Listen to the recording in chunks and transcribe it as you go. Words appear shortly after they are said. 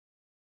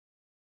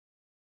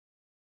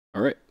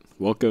Alright,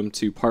 welcome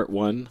to part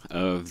 1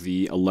 of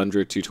the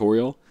Alundra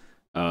tutorial.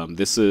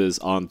 This is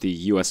on the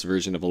US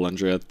version of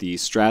Alundra. The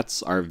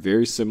strats are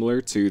very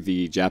similar to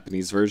the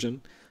Japanese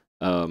version.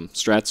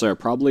 Strats are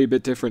probably a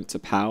bit different to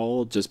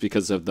PAL just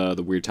because of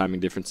the weird timing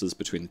differences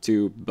between the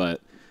two, but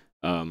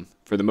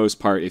for the most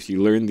part, if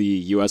you learn the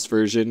US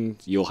version,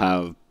 you'll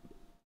have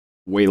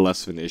way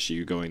less of an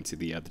issue going to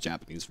the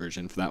Japanese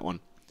version for that one.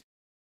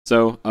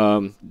 So,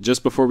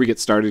 just before we get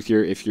started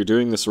here, if you're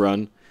doing this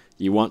run,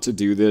 you want to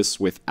do this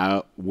with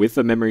a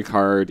memory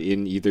card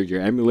in either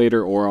your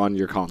emulator or on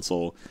your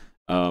console,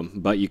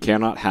 but you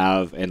cannot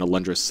have an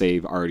Alundra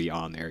save already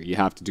on there. You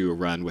have to do a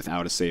run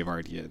without a save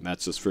already in.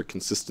 That's just for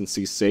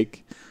consistency's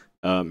sake.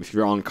 If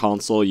you're on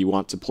console, you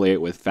want to play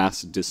it with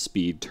fastest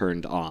speed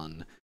turned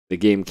on. The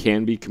game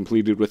can be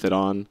completed with it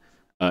on.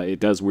 It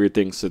does weird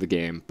things to the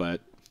game,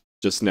 but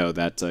just know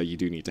that you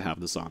do need to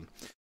have this on.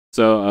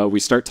 So we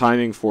start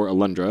timing for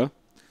Alundra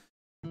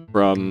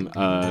from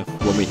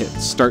when we hit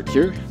start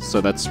here,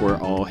 so that's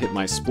where I'll hit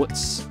my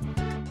splits.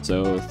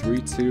 So 3,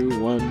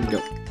 2, 1,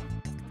 go.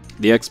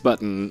 The X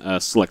button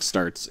select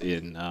starts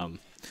in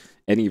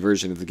any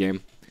version of the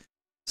game.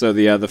 So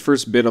the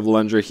first bit of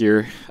Alundra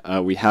here,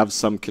 we have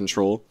some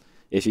control.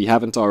 If you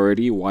haven't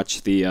already,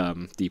 watch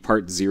the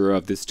part 0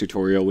 of this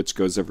tutorial, which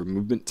goes over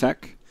movement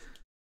tech.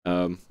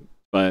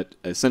 But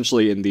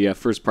essentially in the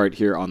first part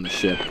here on the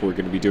ship, we're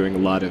going to be doing a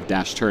lot of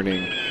dash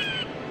turning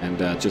and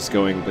just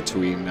going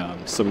between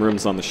some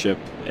rooms on the ship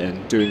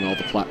and doing all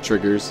the plot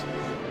triggers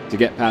to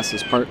get past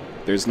this part.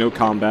 There's no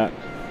combat.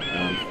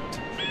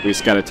 We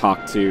just got to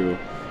talk to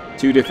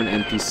 2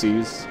 different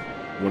NPCs.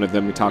 One of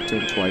them we talked to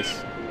him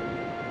twice.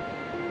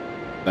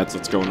 That's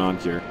what's going on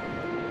here.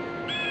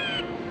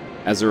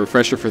 As a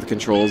refresher for the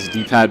controls,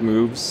 D-pad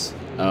moves,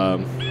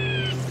 and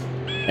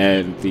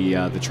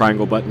the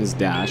triangle button is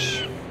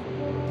dash,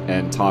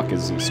 and talk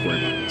is the square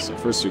button. So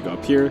first we go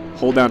up here,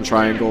 hold down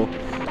triangle,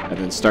 and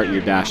then start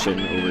your dash in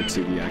over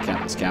to the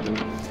captain's cabin.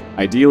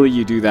 Ideally,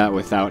 you do that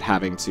without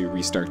having to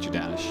restart your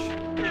dash.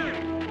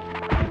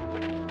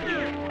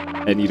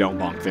 And you don't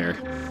bonk there.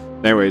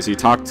 Anyways, you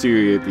talk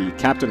to the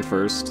captain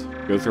first,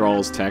 go through all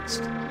his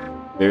text.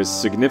 There's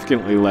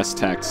significantly less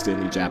text in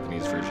the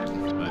Japanese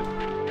version, but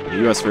in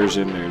the US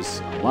version,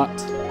 there's a lot.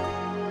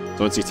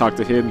 So once you talk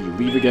to him, you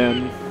leave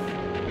again,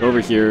 go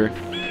over here,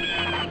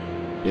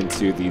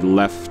 into the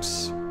left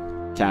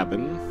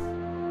cabin.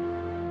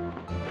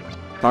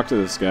 Talk to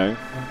this guy.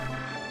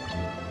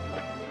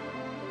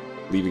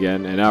 Leave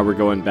again, and now we're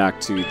going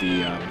back to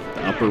the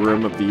upper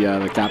room of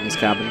the captain's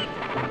cabin.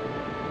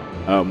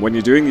 When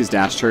you're doing these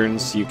dash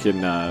turns, you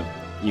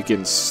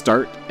can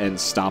start and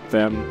stop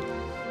them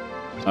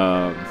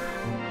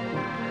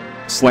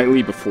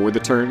slightly before the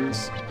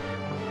turns,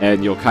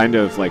 and you'll kind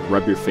of like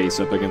rub your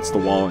face up against the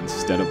wall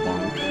instead of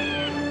bonk,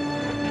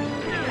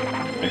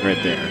 like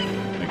right there,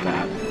 like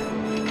that.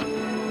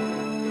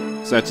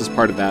 So that's just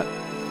part of that.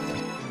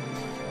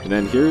 And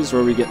then here's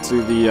where we get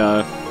to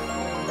the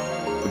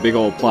big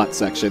old plot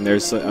section.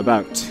 There's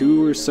about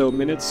 2 or so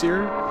minutes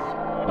here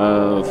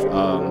of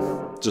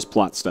just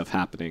plot stuff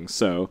happening.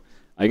 So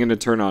I'm going to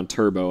turn on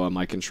turbo on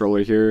my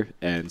controller here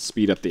and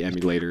speed up the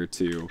emulator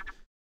to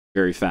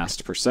very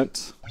fast %.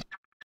 So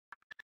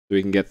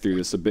we can get through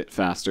this a bit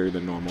faster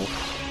than normal.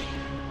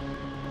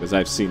 Because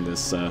I've seen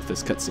this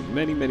this cutscene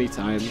many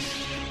times.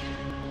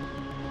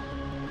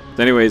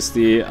 So anyways,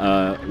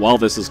 while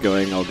this is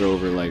going, I'll go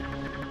over like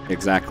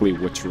exactly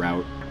which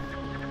route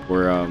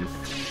we're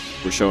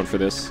showing for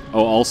this.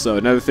 Oh, also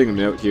another thing to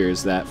note here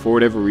is that for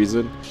whatever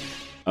reason,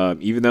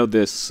 even though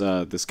this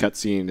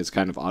cutscene is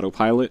kind of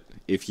autopilot,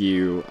 if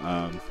you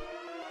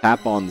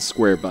tap on the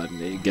square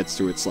button, it gets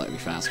through it slightly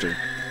faster.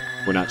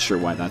 We're not sure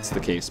why that's the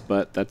case,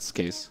 but that's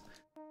the case.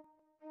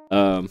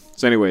 So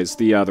anyways,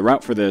 the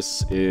route for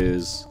this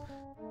is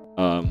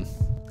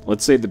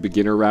let's say the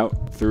beginner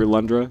route through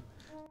Alundra.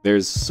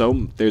 There's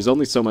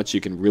only so much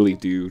you can really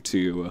do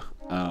to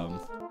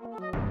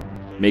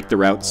make the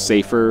route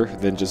safer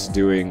than just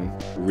doing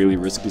really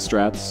risky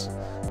strats.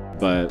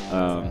 But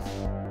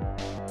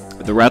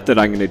the route that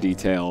I'm going to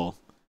detail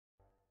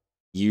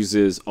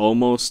uses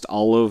almost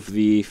all of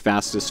the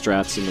fastest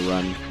strats in the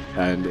run,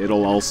 and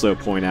it'll also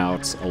point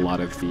out a lot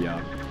of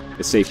the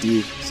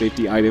safety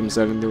items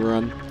that are in the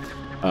run.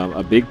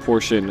 A big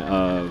portion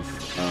of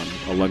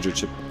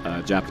Alundra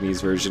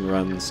Japanese version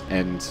runs,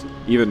 and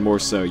even more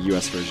so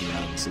US version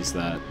runs, is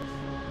that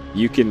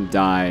you can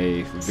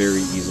die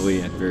very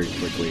easily and very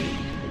quickly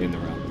in the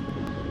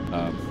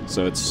run.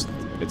 So it's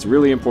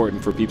really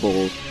important for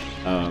people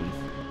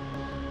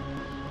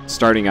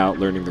starting out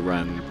learning the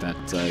run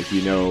that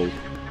you know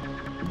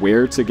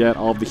where to get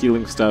all of the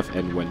healing stuff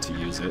and when to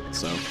use it.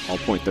 So I'll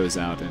point those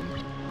out in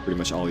pretty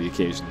much all the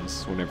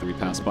occasions whenever we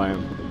pass by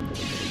them.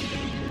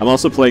 I'm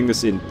also playing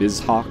this in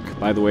BizHawk,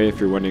 by the way, if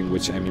you're wondering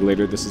which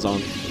emulator this is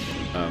on.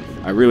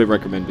 I really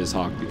recommend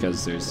BizHawk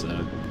because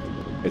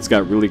it's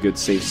got really good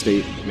save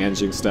state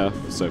managing stuff.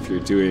 So if you're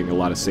doing a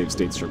lot of save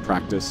states for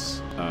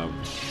practice,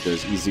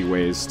 there's easy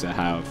ways to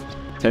have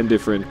 10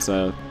 different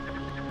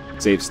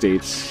save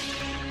states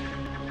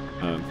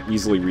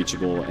easily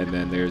reachable, and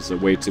then there's a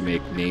way to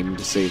make named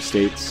save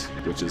states,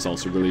 which is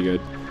also really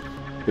good.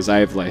 Because I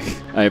have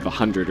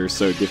 100 or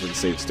so different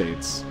save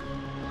states.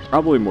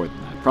 Probably more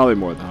than that. Probably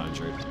more than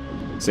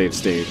 100 save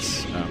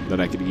states that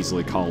I could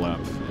easily call up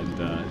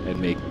and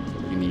make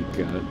unique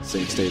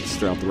save states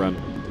throughout the run.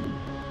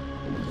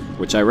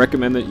 Which I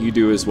recommend that you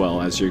do as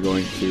well as you're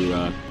going through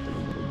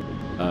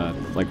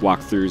like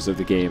walkthroughs of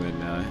the game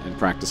and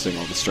practicing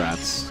all the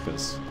strats,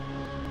 because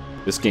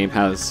this game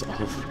has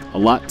a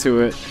lot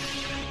to it,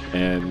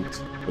 and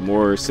the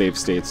more save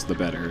states, the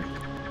better.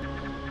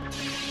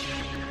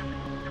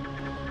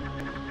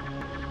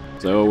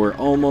 So we're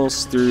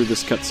almost through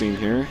this cutscene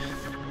here.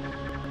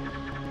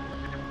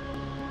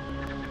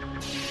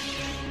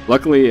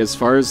 Luckily, as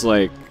far as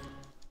like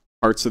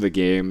parts of the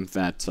game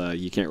that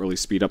you can't really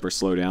speed up or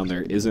slow down,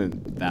 there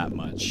isn't that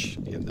much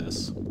in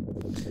this.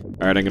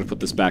 Alright, I'm going to put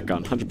this back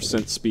on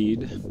 100%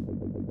 speed.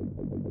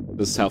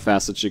 This is how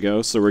fast it should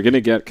go. So we're going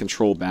to get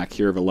control back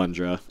here of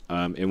Alundra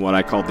in what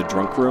I call the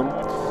drunk room.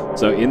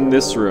 So in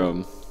this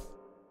room,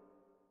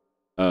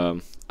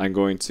 I'm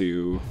going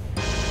to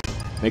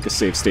make a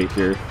save state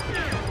here,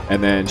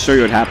 and then show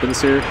you what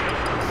happens here.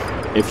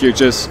 If you're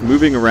just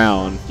moving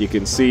around, you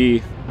can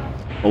see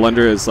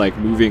Alundra is like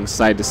moving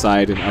side to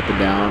side and up and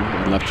down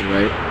and left and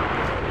right.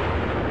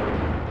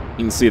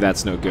 You can see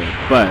that's no good.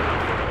 But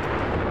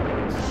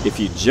if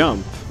you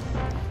jump,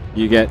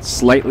 you get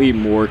slightly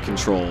more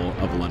control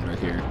of Alundra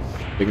here.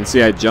 You can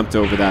see I jumped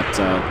over that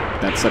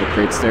that set of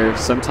crates there.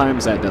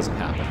 Sometimes that doesn't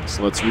happen.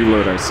 So let's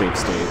reload our save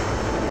state.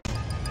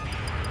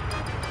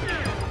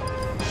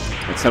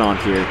 Let's head on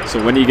here.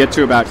 So when you get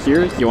to about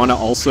here, you want to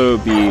also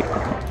be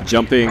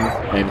jumping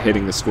and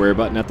hitting the square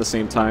button at the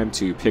same time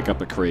to pick up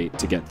a crate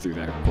to get through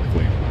there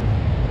quickly.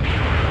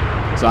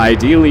 So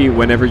ideally,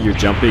 whenever you're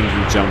jumping,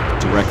 you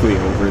jump directly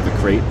over the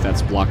crate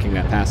that's blocking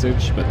that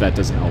passage, but that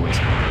doesn't always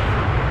happen.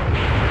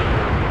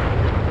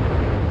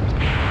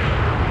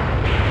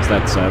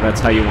 So that's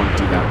how you want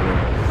to do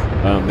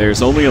that room.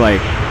 There's only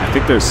like, I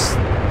think there's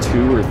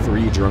 2 or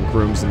 3 drunk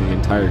rooms in the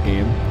entire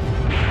game.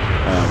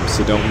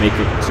 So don't make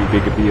it too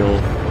big a deal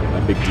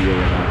about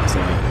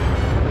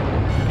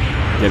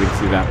getting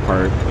through that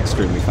part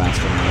extremely fast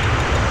or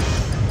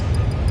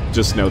not.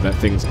 Just know that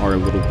things are a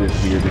little bit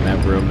weird in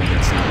that room, and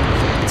it's not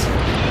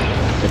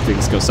perfect if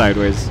things go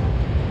sideways.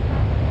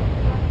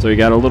 So we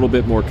got a little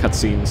bit more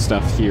cutscene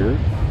stuff here.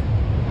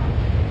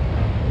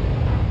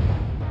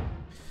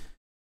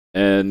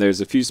 And there's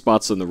a few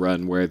spots on the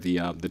run where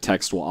the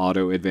text will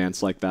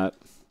auto-advance like that.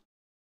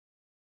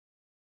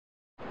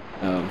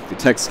 The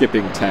text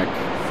skipping tech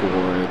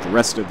for the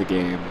rest of the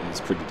game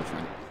is pretty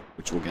different,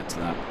 which we'll get to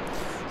that.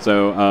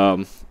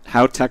 So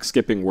how text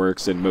skipping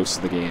works in most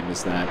of the game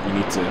is that you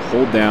need to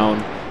hold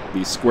down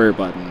the square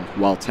button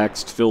while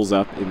text fills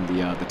up in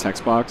the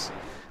text box,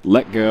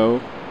 let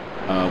go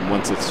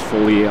once it's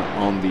fully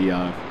on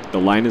the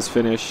line is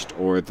finished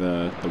or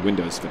the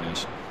window is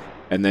finished,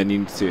 and then you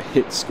need to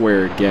hit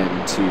square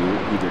again to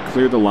either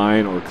clear the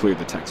line or clear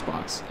the text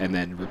box, and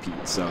then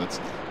repeat. So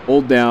it's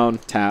hold down,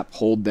 tap,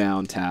 hold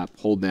down, tap,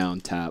 hold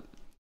down, tap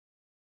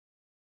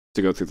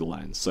to go through the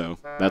lines. So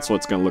that's what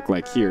it's going to look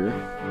like here.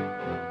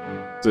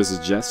 So this is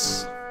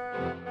Jess.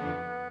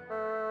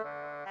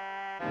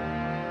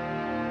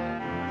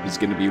 He's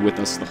going to be with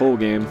us the whole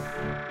game.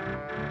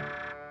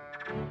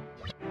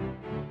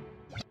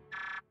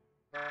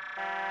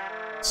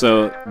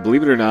 So,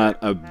 believe it or not,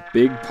 a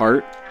big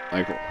part,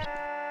 like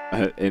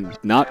and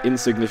not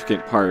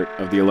insignificant part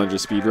of the Alundra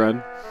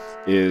speedrun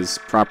is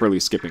properly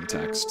skipping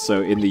text.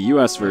 So in the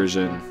US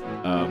version,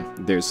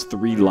 there's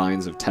 3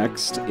 lines of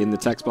text in the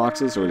text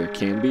boxes, or there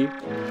can be.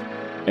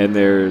 And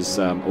there's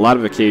a lot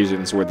of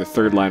occasions where the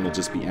 3rd line will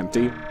just be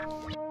empty.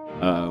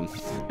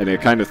 And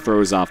it kind of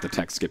throws off the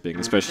text skipping,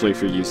 especially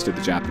if you're used to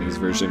the Japanese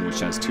version,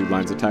 which has 2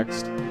 lines of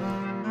text.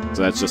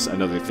 So that's just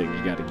another thing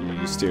you gotta get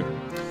used to.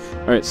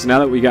 Alright, so now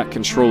that we got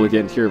control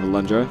again here of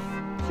Alundra,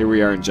 here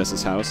we are in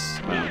Jess's house.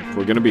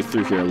 We're going to be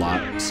through here a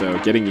lot, so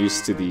getting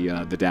used to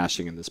the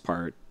dashing in this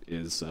part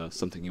is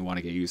something you want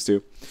to get used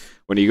to.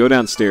 When you go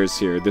downstairs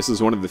here, this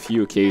is one of the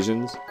few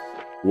occasions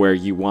where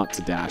you want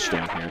to dash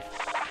down here.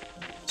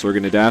 So we're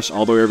going to dash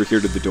all the way over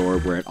here to the door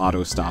where it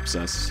auto stops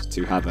us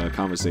to have a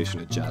conversation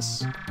with Jess.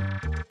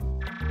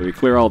 So we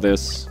clear all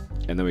this,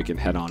 and then we can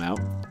head on out.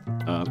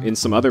 In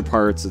some other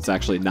parts, it's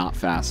actually not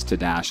fast to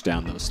dash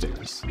down those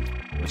stairs,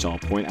 which I'll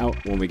point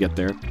out when we get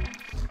there.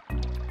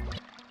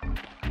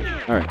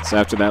 Alright, so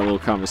after that little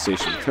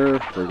conversation with her,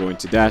 we're going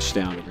to dash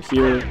down over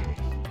here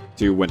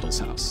to Wendell's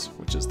house,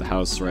 which is the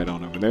house right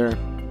on over there,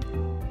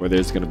 where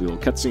there's going to be a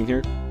little cutscene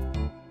here.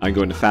 I'm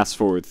going to fast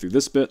forward through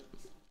this bit.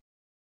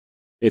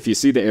 If you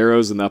see the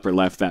arrows in the upper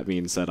left, that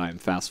means that I'm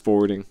fast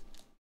forwarding.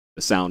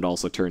 The sound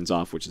also turns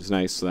off, which is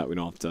nice, so that we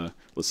don't have to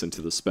listen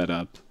to the sped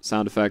up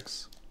sound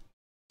effects.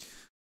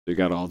 We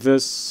got all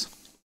this.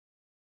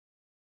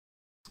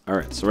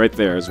 Alright, so right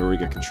there is where we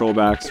get control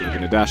back, so we're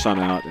going to dash on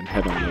out and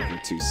head on over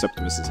to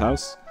Septimus's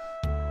house.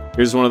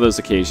 Here's one of those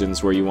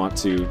occasions where you want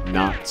to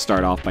not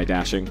start off by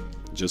dashing,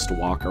 just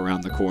walk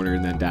around the corner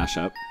and then dash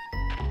up.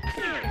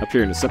 Up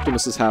here into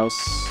Septimus's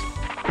house.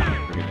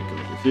 We're gonna go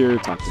over here,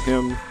 talk to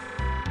him.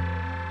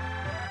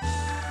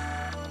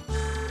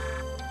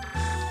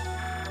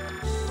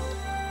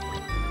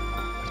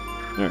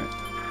 Alright,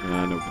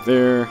 and over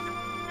there.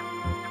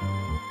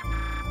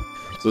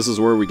 So this is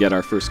where we get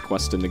our first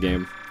quest in the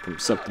game from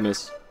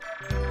Septimus.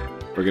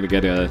 We're gonna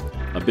get a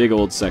big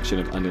old section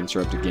of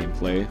uninterrupted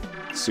gameplay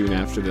soon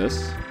after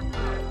this.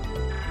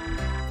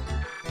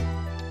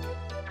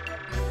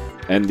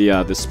 And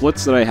the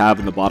splits that I have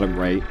in the bottom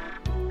right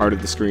part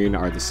of the screen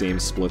are the same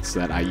splits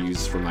that I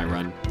use for my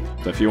run.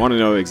 So if you want to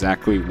know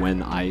exactly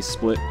when I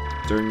split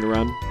during the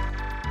run,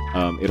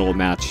 it'll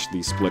match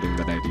the splitting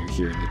that I do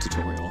here in the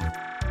tutorial.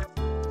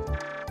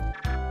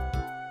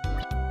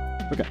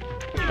 Okay,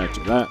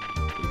 after that,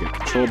 we get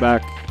control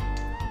back,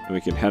 and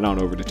we can head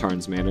on over to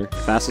Tarn's Manor. The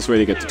fastest way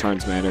to get to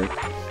Tarn's Manor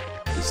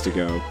is to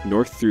go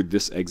north through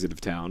this exit of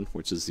town,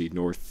 which is the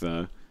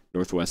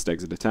northwest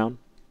exit of town.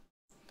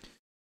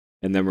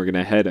 And then we're going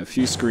to head a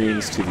few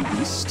screens to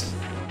the east,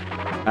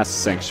 past the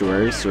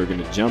sanctuary, so we're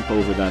going to jump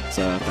over that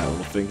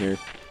little thing here.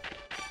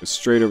 Go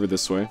straight over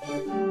this way.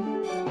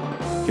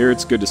 Here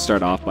it's good to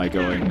start off by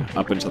going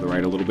up and to the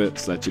right a little bit,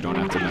 so that you don't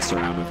have to mess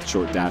around with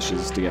short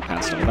dashes to get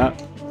past all that.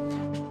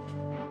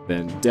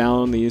 Then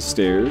down these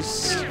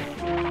stairs,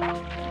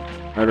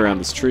 right around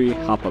this tree,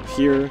 hop up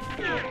here,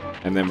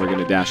 and then we're going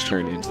to dash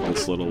turn into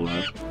this little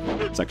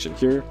section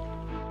here.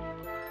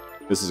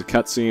 This is a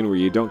cutscene where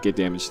you don't get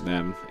damage to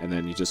them, and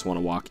then you just want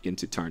to walk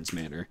into Tarn's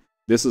Manor.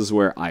 This is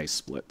where I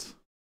split.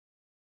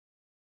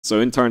 So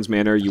in Tarn's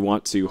Manor, you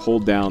want to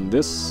hold down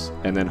this,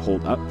 and then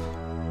hold up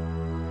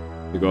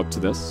to go up to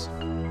this.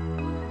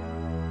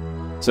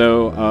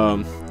 So,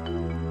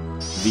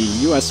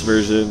 the US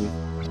version,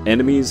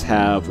 enemies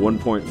have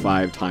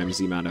 1.5 times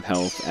the amount of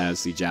health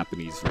as the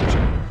Japanese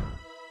version.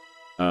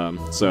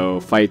 So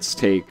fights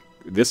take...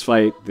 This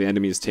fight, the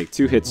enemies take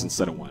 2 hits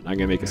instead of 1. I'm going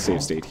to make a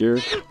save state here.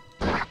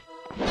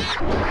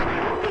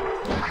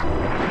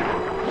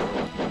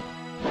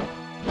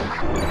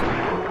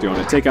 Do you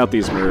want to take out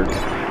these Merg?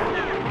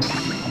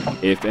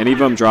 If any of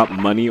them drop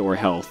money or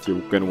health,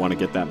 you're going to want to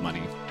get that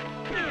money.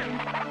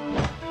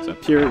 So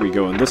up here, we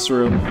go in this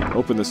room,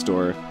 open this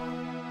door,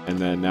 and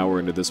then now we're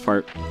into this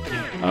part.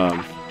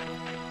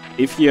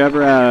 If you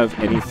ever have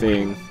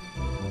anything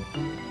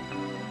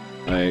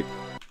like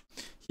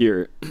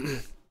here,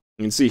 you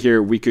can see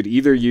here, we could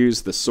either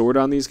use the sword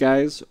on these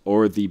guys,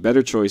 or the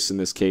better choice in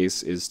this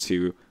case is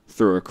to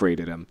throw a crate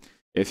at them.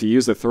 If you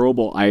use a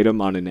throwable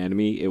item on an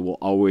enemy, it will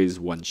always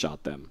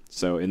one-shot them.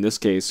 So in this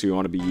case, we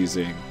want to be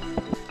using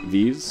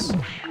these.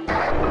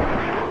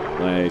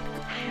 Like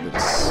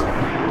this.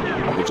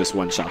 They just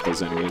one-shot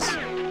those enemies.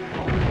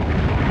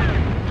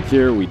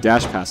 Here, we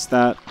dash past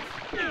that.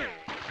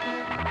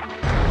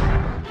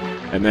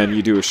 And then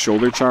you do a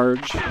shoulder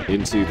charge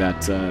into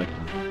that,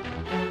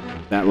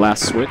 that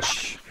last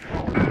switch.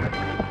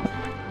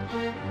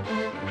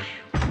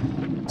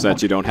 So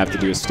that you don't have to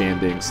do a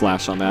standing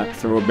slash on that.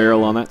 Throw a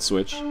barrel on that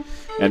switch.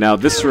 And now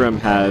this room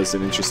has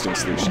an interesting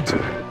solution to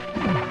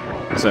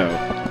it. So,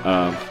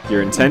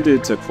 you're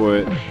intended to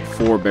put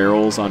 4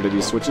 barrels onto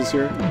these switches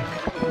here,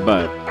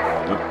 but...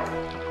 Oh,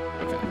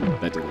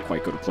 okay, that didn't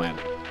quite go to plan.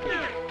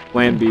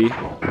 Plan B.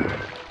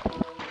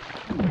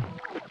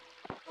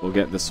 We'll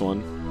get this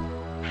one.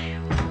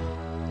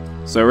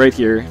 So right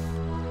here,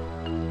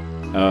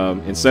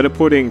 instead of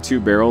putting 2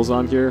 barrels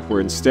on here,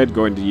 we're instead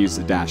going to use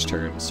the dash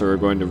turn. So we're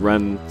going to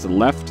run to the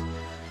left,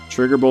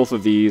 trigger both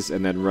of these,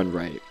 and then run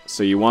right.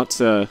 So you want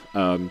to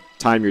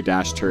time your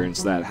dash turn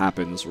so that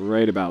happens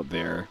right about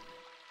there.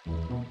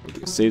 We'll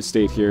do a save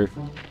state here.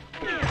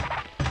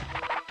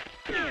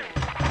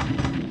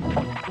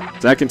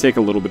 So that can take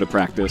a little bit of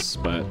practice,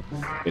 but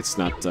it's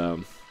not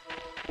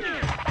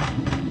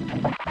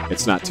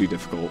too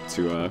difficult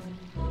to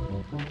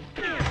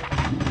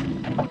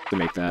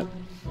make that.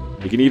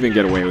 You can even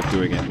get away with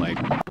doing it like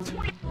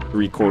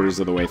 3/4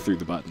 of the way through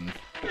the button.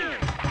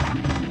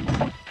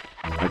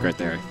 Like right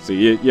there. So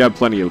you have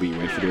plenty of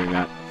leeway for doing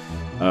that.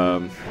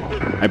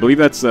 I believe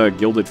that's a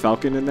Gilded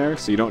Falcon in there,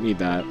 so you don't need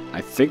that.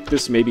 I think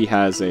this maybe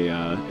has a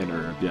an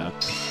herb, yeah.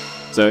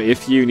 So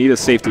if you need a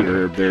safety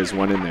herb, there's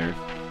one in there.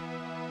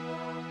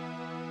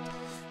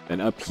 Then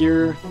up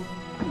here,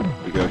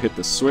 we go hit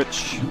the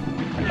switch.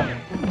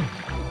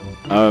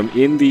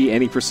 In the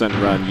any percent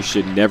run, you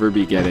should never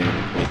be getting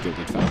a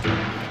Gilded Falcon.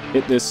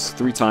 Hit this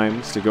 3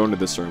 times to go into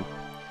this room.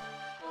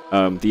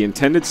 The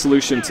intended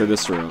solution to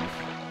this room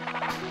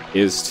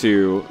is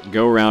to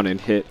go around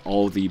and hit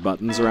all the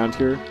buttons around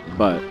here,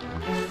 but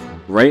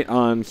right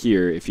on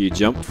here, if you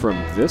jump from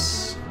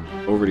this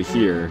over to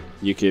here,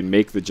 you can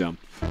make the jump.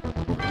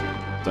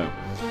 So,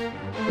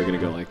 we're gonna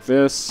go like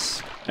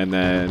this, and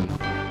then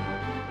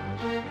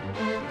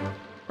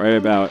right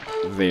about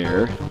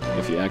there,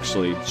 if you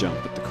actually jump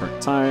at the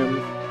correct time,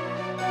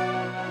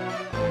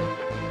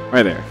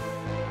 right there.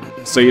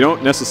 So you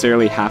don't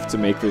necessarily have to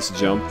make this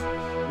jump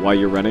while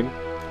you're running.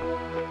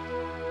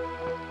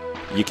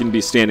 You can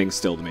be standing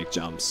still to make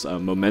jumps.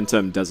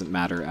 Momentum doesn't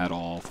matter at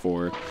all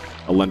for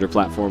Alundra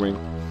platforming.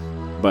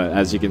 But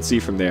as you can see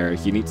from there,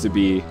 you need to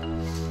be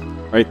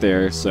right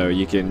there. So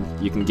you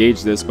can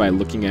gauge this by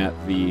looking at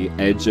the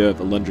edge of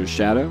Alundra's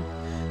shadow.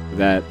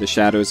 That the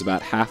shadow is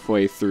about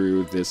halfway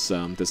through this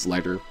this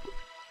lighter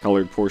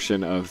colored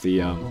portion of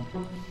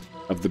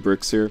the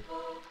bricks here,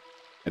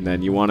 and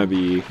then you want to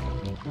be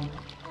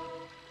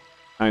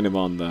kind of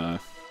on the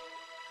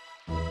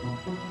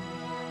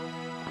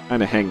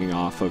hanging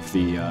off of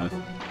the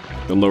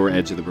lower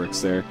edge of the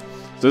bricks there.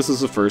 So this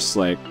is the first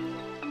like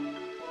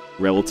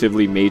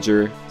relatively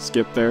major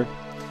skip there.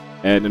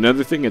 And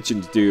another thing that you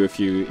can do if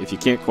you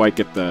can't quite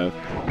get the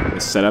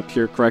setup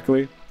here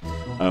correctly,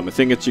 a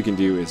thing that you can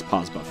do is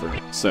pause buffer.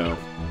 So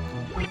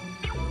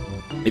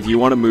if you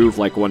want to move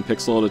like 1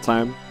 pixel at a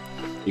time,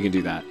 you can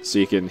do that. So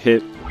you can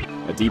hit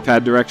a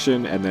D-pad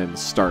direction and then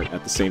start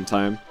at the same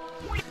time,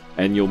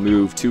 and you'll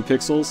move 2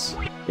 pixels.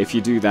 If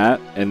you do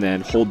that and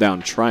then hold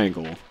down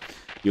triangle,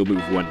 you'll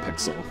move 1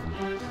 pixel.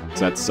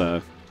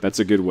 So that's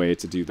a good way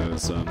to do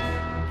those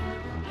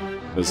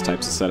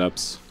types of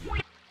setups.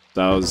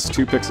 So I was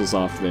 2 pixels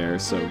off there,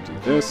 so we do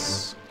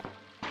this,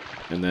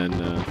 and then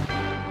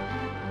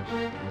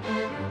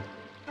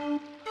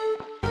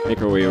make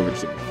our way over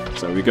here.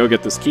 So we go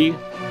get this key,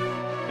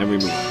 and we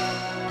move.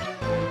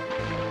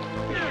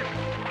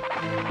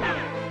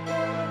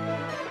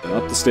 So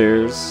up the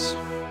stairs,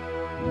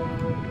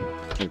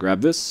 and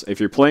grab this. If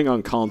you're playing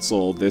on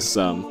console, this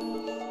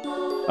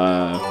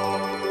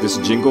this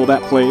jingle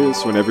that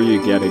plays whenever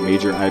you get a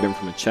major item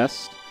from a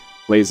chest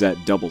plays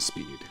at double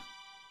speed.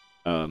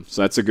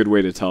 So that's a good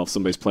way to tell if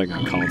somebody's playing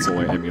on console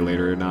or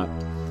emulator or not.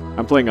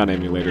 I'm playing on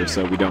emulator,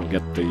 so we don't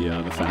get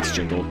the fast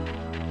jingle.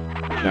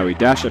 Now we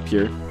dash up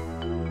here,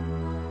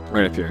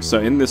 right up here. So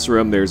in this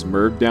room, there's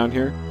Merg down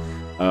here.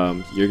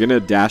 You're gonna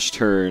dash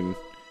turn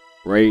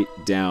right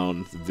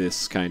down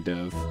this kind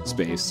of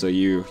space. So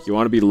you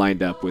want to be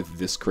lined up with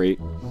this crate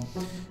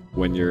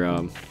when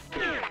you're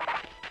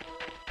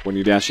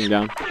dashing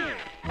down,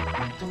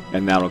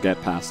 and that'll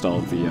get past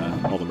all the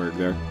Merg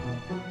there.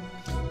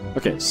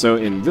 Okay, so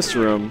in this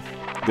room,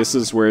 this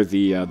is where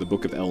the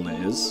Book of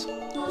Elna is,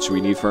 which we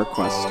need for our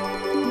quest.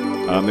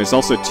 There's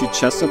also 2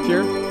 chests up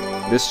here.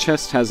 This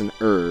chest has an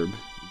herb.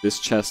 This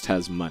chest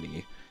has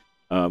money.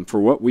 For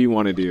what we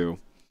want to do,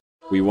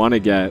 we want to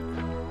get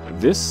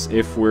this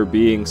if we're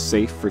being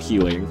safe for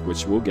healing,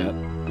 which we'll get,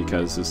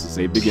 because this is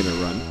a beginner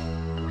run.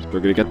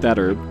 We're going to get that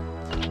herb.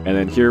 And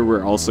then here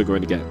we're also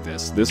going to get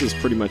this. This is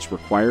pretty much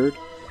required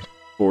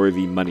for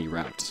the money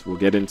route. We'll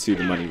get into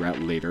the money route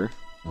later.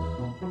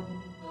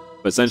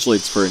 But essentially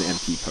it's for an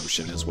MP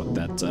potion is what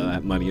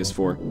that money is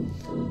for.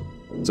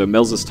 So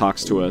Melzus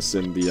talks to us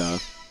in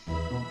the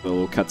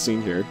little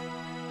cutscene here.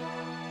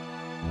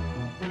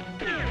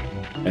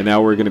 And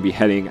now we're going to be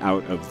heading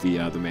out of the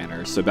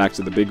manor. So back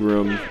to the big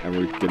room, and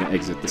we're going to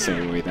exit the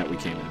same way that we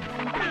came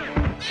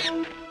in.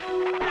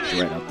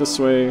 So right out this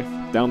way,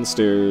 down the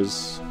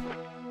stairs,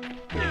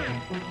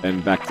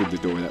 and back through the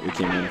door that we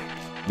came in.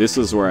 This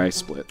is where I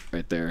split,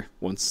 right there,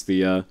 once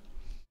the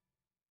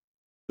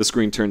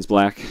screen turns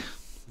black.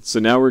 So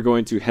now we're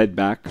going to head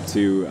back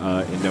to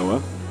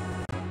Inoa.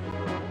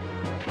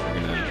 We're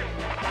going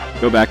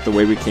to go back the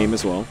way we came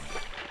as well.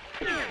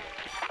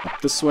 Up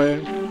this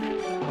way.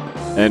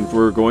 And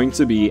we're going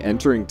to be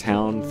entering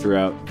town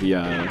throughout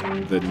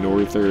the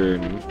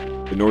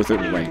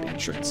northern right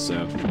entrance.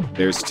 So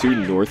there's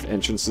 2 north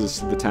entrances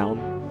to the town.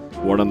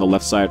 One on the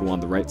left side, one on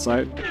the right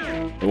side.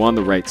 The one on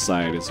the right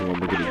side is the one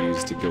we're going to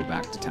use to go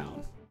back to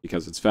town,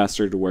 because it's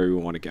faster to where we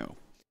want to go.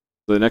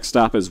 So the next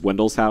stop is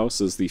Wendell's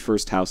house, is the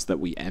first house that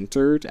we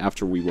entered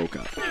after we woke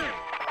up.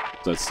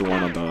 So that's the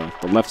one on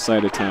the left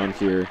side of town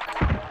here,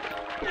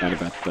 kind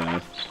of at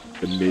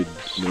the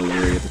middle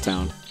area of the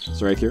town.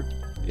 So right here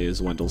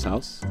is Wendell's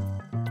house.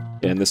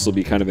 And this will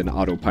be kind of an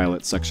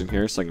autopilot section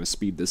here, so I'm going to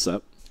speed this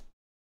up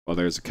while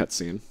there's a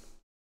cutscene.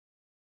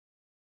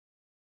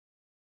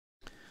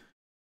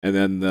 And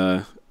then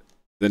the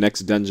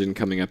next dungeon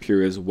coming up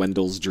here is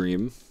Wendell's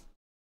Dream,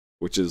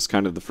 which is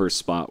kind of the first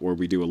spot where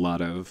we do a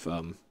lot of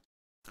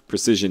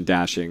precision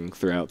dashing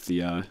throughout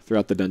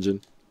the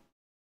dungeon.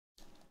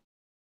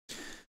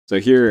 So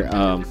here,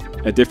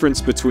 a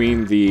difference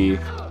between the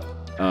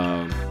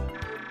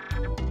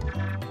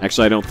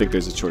actually, I don't think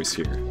there's a choice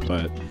here,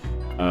 but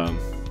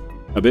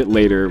a bit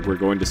later we're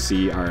going to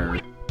see our.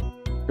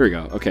 Here we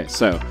go. Okay,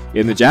 so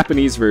in the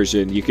Japanese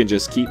version, you can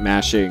just keep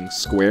mashing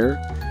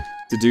square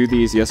to do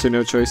these yes or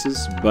no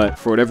choices, but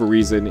for whatever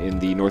reason in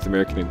the North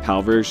American and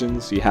PAL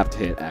versions, you have to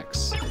hit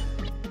X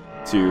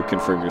to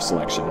confirm your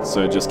selection.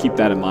 So just keep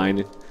that in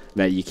mind,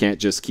 that you can't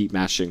just keep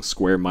mashing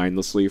square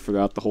mindlessly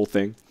throughout the whole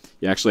thing.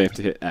 You actually have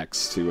to hit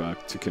X to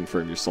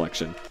confirm your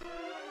selection.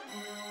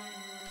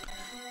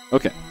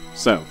 Okay,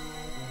 so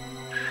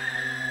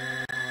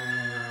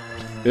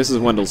this is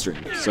Wendell's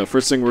Dream. So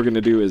first thing we're going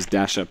to do is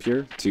dash up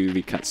here to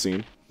the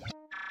cutscene.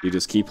 You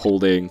just keep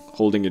holding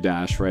your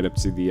dash right up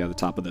to the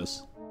top of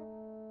this.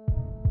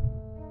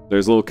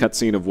 There's a little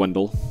cutscene of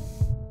Wendell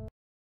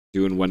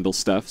doing Wendell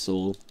stuff,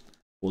 so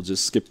we'll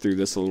just skip through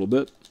this a little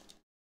bit.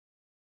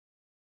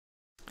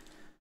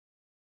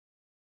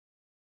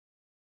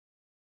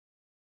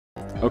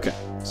 Okay,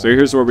 so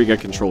here's where we get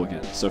control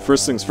again. So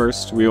first things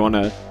first, we want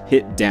to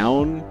hit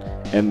down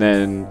and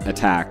then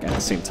attack at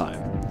the same time,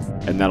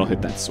 and that'll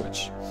hit that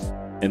switch.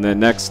 And then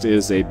next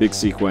is a big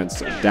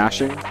sequence of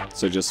dashing,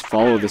 so just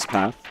follow this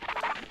path.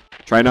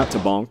 Try not to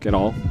bonk at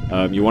all.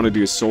 You want to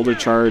do shoulder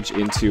charge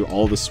into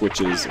all the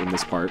switches in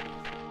this part.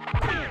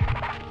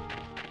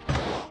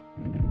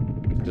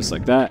 Just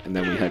like that, and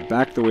then we head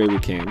back the way we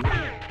came.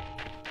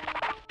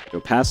 Go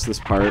past this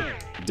part,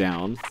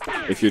 down.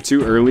 If you're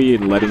too early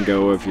in letting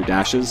go of your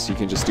dashes, you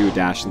can just do a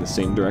dash in the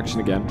same direction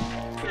again.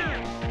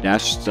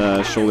 Dash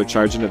shoulder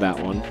charge into that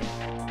one.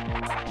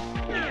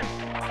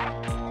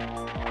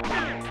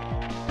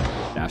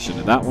 Dash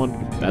into that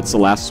one. That's the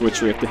last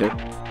switch we have to hit.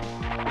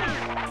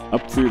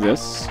 Up through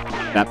this.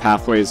 That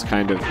pathway is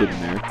kind of hidden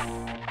there.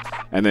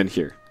 And then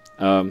here.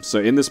 So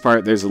in this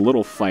part, there's a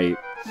little fight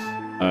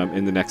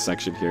in the next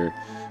section here,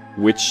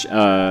 which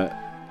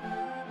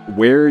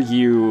where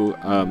you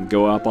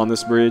go up on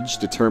this bridge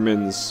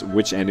determines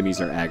which enemies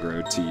are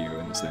aggroed to you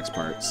in this next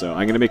part. So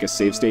I'm going to make a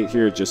save state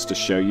here just to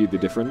show you the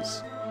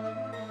difference.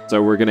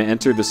 So we're going to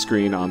enter the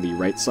screen on the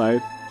right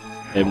side,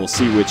 and we'll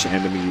see which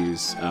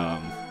enemies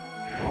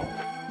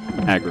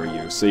aggro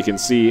you. So you can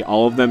see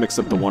all of them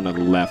except the one on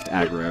the left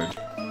aggroed.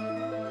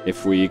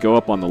 If we go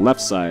up on the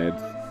left side,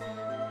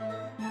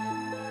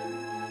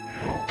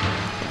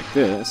 like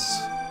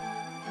this,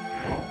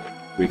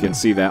 we can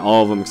see that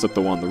all of them except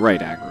the one on the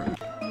right aggroed.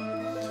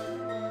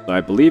 So I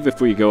believe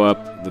if we go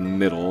up the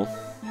middle,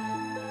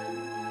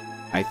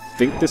 I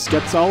think this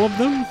gets all of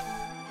them?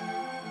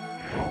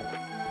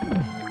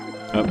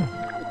 Oh.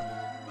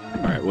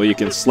 Alright, well you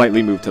can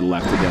slightly move to the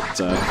left to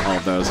get all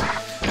of those.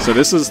 So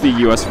this is the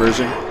US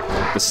version.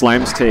 The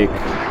slimes take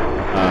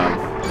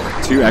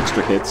 2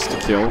 extra hits to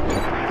kill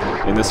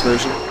in this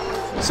version.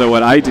 So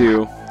what I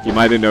do, you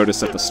might have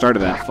noticed at the start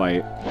of that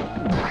fight,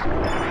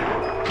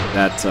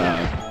 that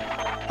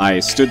I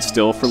stood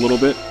still for a little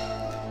bit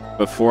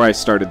before I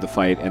started the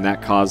fight, and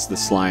that caused the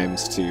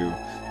slimes to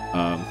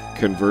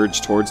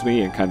converge towards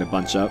me and kind of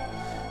bunch up.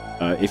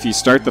 If you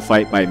start the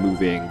fight by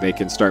moving, they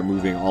can start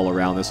moving all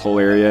around this whole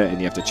area, and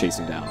you have to chase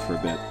them down for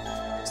a bit.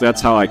 So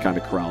that's how I kind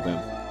of corral them.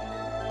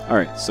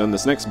 Alright, so in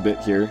this next bit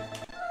here,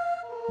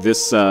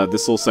 this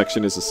little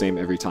section is the same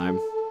every time.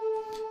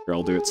 Here,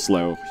 I'll do it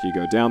slow. You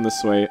go down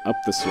this way, up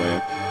this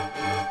way,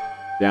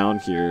 down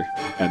here,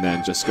 and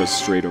then just go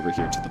straight over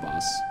here to the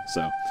boss.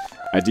 So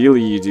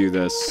ideally you do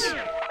this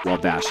while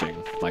dashing,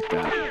 like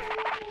that.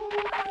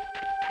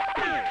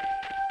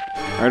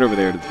 Right over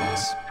there to the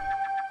boss.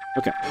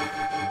 Okay.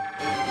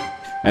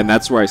 And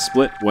that's where I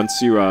split.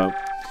 Once your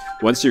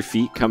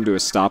feet come to a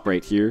stop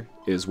right here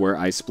is where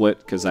I split,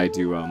 because I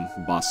do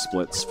boss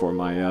splits for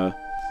my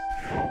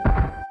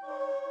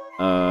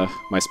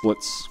my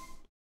splits.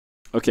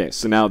 Okay,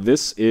 so now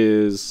this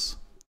is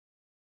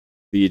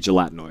the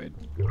gelatinoid.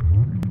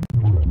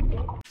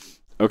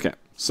 Okay,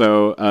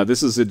 so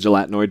this is a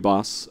gelatinoid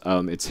boss.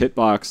 Its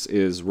hitbox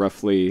is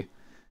roughly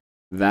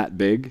that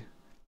big.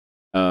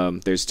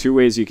 There's 2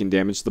 ways you can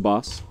damage the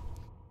boss.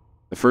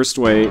 The first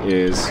way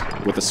is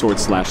with a sword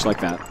slash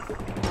like that.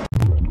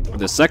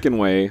 The second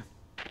way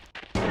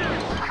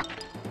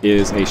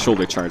is a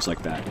shoulder charge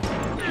like that.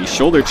 The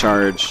shoulder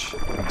charge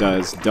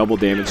does double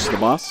damage to the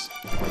boss.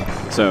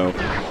 So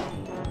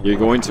you're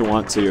going to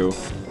want to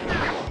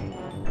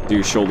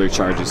do shoulder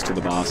charges to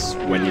the boss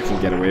when you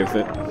can get away with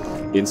it.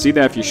 You can see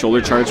that if you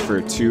shoulder charge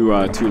for too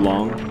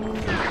long,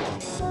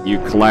 you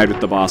collide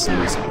with the boss and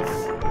lose health.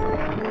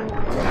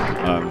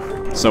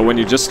 So when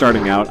you're just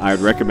starting out, I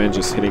would recommend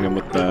just hitting him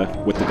with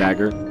the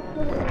dagger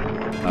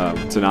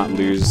to not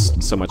lose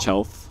so much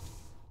health.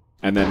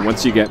 And then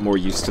once you get more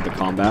used to the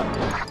combat,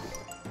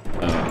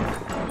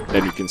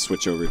 then you can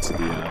switch over to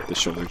the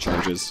shoulder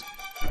charges.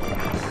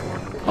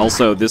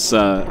 Also, this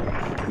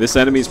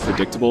enemy is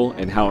predictable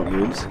in how it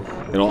moves.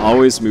 It'll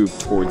always move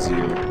towards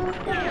you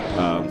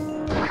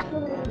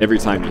every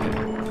time you hit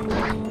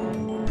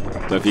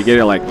it. So if you get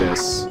it like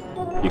this,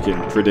 you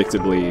can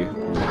predictably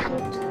move it.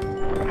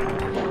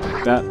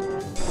 Like that.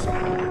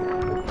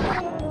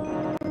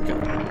 Okay.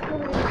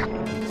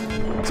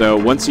 So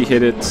once you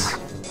hit it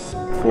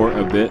for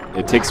a bit,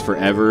 it takes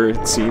forever,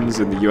 it seems,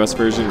 in the US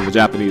version. In the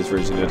Japanese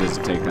version, it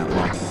doesn't take that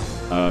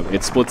long.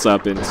 It splits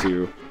up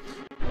into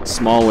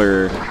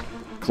smaller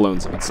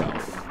clones of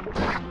itself.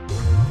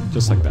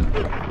 Just like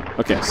that.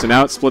 Okay, so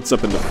now it splits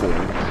up into 4.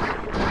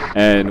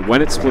 And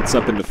when it splits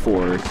up into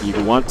 4,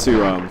 you want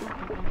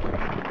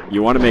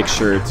to make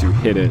sure to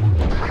hit it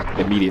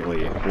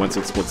immediately once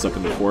it splits up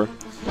into 4,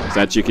 so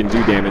that you can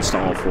do damage to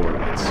all 4 at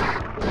once.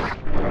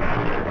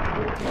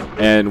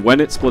 And when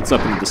it splits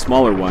up into the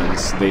smaller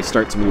ones, they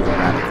start to move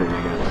erratically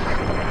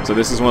again. So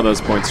this is one of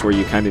those points where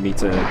you kind of need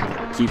to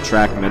keep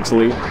track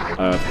mentally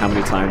of how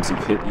many times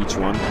you've hit each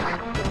one,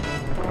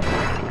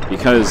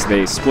 because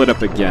they split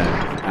up again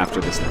after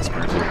this next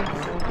part here.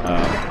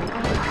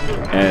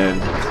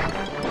 And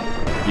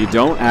you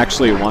don't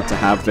actually want to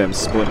have them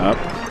split up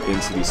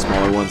into these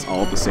smaller ones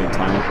all at the same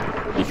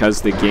time,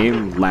 because the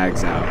game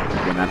lags out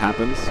when that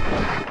happens.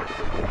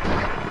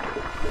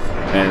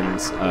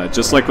 And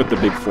just like with the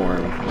big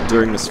form,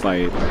 during this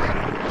fight...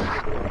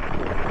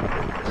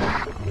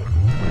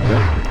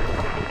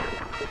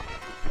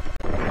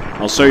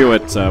 I'll show you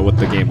what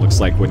the game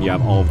looks like when you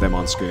have all of them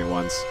on screen at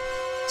once.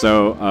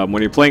 So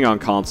when you're playing on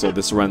console,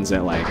 this runs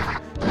at like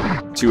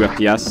 2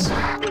 FPS.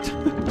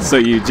 So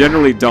you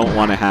generally don't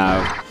want to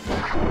have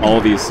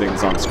all these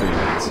things on screen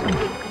at once.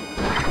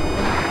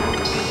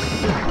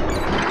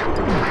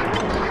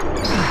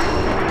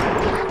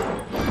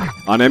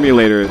 On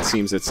emulator, it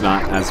seems it's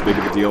not as big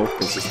of a deal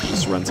because it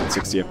just runs at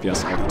 60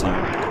 FPS all the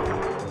time.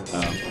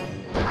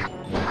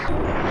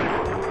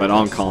 But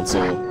on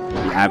console,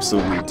 you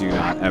absolutely do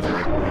not ever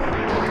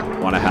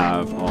want to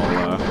have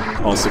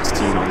all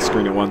 16 on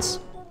screen at once.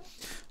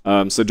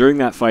 So during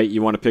that fight,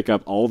 you want to pick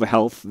up all the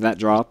health that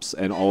drops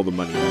and all the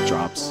money that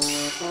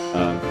drops.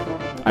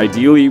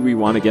 Ideally, we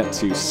want to get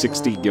to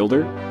 60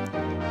 Gilder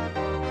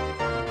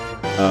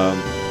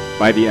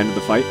by the end of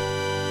the fight.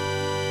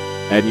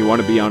 And you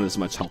want to be on as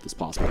much health as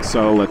possible.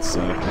 So let's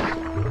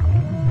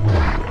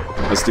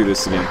do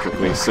this again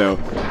quickly. So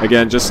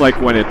again, just like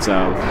when it,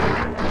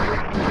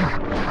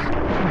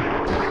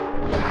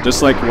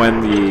 just like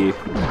when the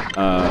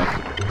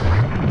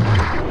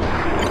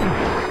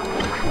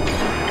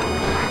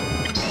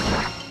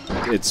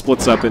it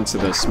splits up into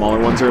the smaller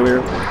ones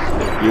earlier,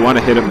 you want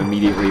to hit them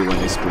immediately when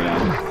they split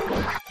out,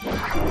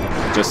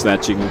 just so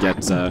that you can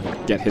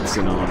get hits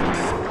in on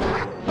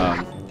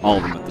all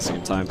of them at the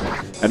same time.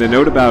 And a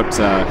note about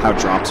how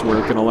drops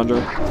work in Alundra.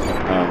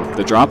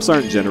 The drops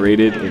aren't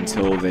generated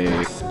until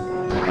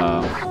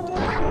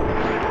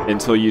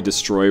until you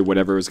destroy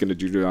whatever is going to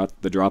do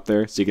the drop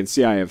there. So you can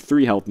see I have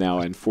 3 health now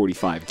and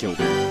 45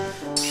 Gilder.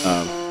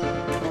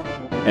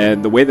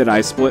 And the way that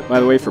I split, by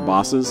the way, for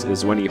bosses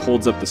is when he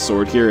holds up the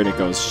sword here and it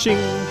goes shing.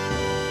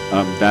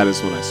 That is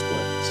when I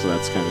split. So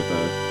that's kind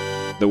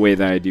of the way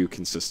that I do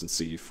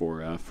consistency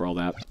for all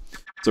that.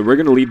 So we're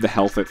going to leave the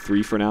health at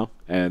 3 for now,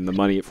 and the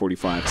money at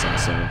 45 is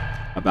also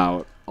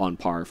about on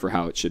par for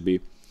how it should be.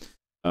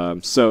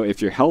 So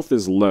if your health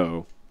is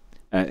low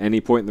at any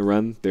point in the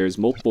run, there's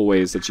multiple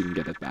ways that you can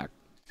get it back.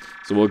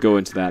 So we'll go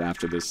into that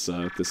after this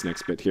this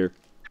next bit here.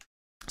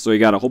 So we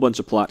got a whole bunch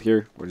of plot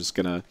here. We're just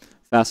going to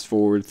fast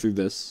forward through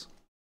this.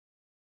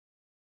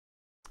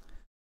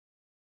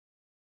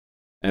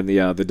 And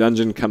the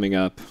dungeon coming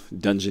up,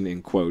 dungeon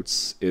in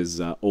quotes,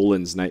 is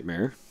Olin's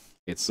Nightmare.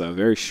 It's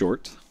very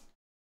short.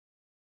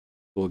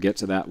 We'll get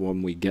to that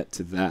when we get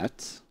to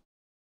that.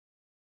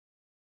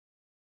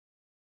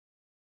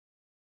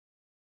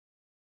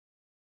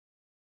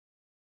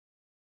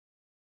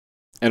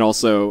 And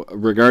also,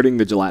 regarding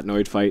the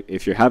gelatinoid fight,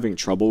 if you're having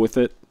trouble with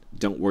it,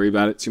 don't worry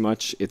about it too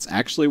much. It's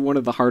actually one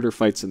of the harder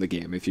fights in the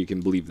game, if you can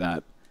believe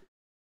that.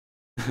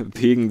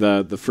 Being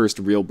the first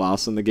real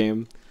boss in the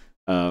game,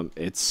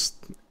 it's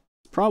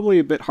probably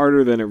a bit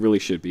harder than it really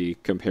should be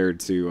compared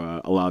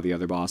to a lot of the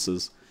other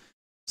bosses.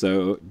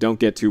 So don't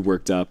get too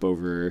worked up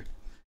over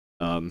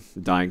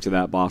dying to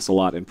that boss a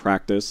lot in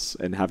practice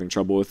and having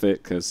trouble with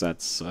it, because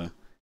that's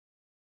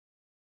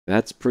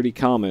pretty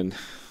common.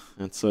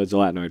 That's a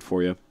gelatinoid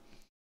for you.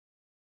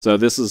 So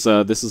this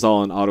is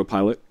all on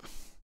autopilot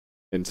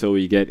until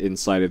we get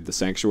inside of the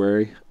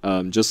sanctuary.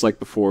 Just like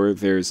before,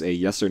 there's a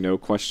yes or no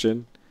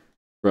question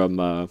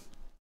from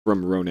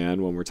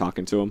Ronan when we're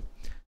talking to him.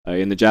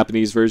 In the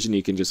Japanese version,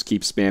 you can just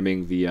keep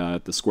spamming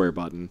the square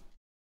button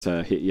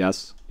to hit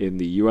yes. In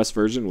the US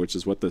version, which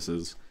is what this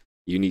is,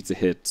 you need to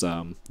hit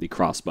the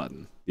cross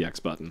button, the X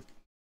button,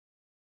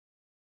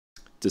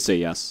 to say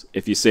yes.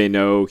 If you say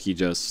no, he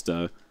just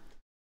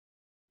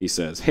he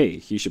says,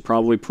 "Hey, you should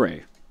probably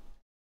pray."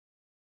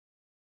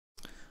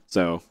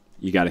 So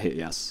you got to hit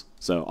yes.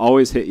 So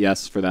always hit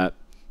yes for that.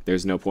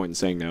 There's no point in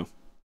saying no.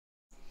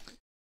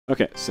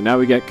 Okay, so now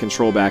we get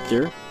control back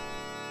here.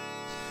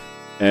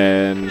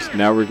 And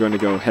now we're going to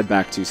go head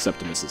back to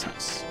Septimus's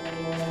house.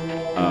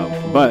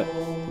 But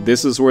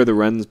this is where the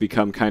runs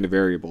become kind of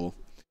variable.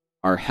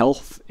 Our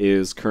health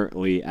is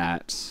currently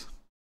at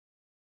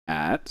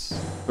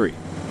 3.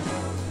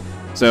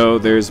 So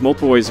there's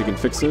multiple ways you can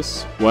fix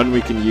this. One,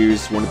 we can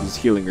use one of these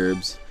healing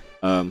herbs.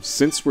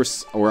 Since we're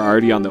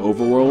already on the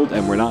overworld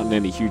and we're not in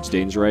any huge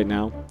danger right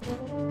now,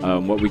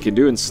 what we can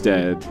do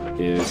instead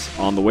is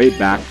on the way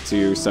back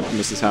to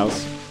Septimus's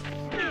house,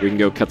 we can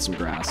go cut some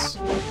grass.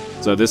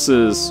 So this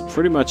is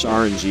pretty much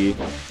RNG.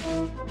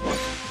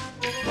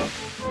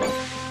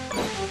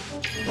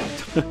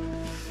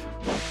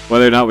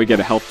 Whether or not we get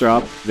a health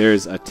drop,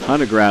 there's a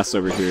ton of grass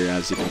over here,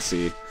 as you can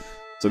see.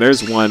 So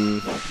there's one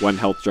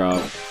health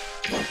drop.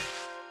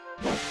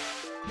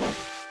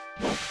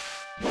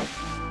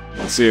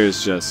 And so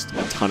there's just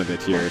a ton of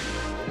it here.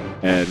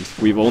 And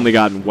we've only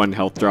gotten 1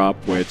 health drop,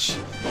 which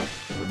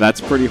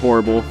that's pretty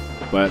horrible,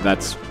 but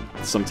that's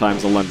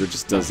sometimes Alundra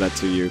just does that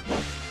to you.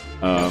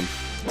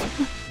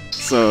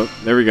 So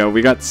there we go.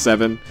 We got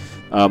 7.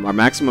 Our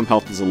maximum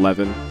health is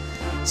 11.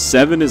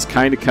 7 is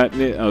kind of cutting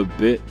it a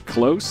bit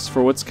close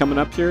for what's coming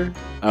up here.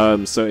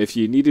 So if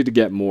you needed to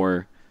get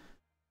more,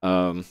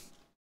 down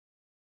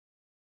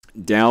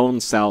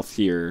south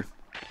here,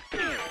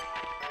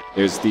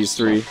 there's these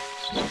 3.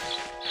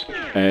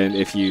 And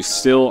if you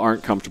still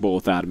aren't comfortable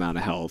with that amount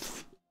of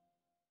health,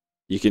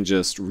 you can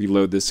just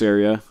reload this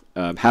area.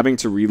 Having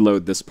to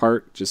reload this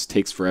part just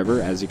takes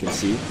forever, as you can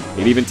see.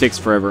 It even takes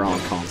forever on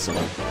console.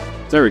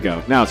 So there we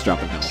go. Now it's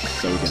dropping health.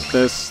 So we get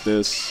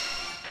this,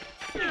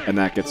 and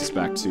that gets us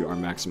back to our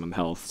maximum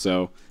health.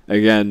 So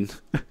again,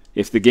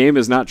 if the game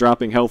is not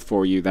dropping health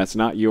for you, that's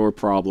not your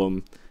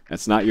problem.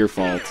 That's not your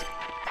fault.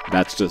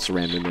 That's just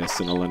randomness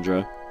in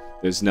Alundra.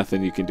 There's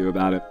nothing you can do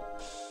about it.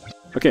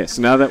 Okay,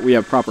 so now that we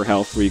have proper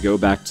health, we go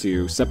back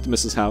to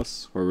Septimus's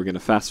house, where we're going to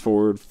fast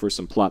forward for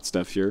some plot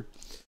stuff here.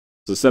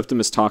 So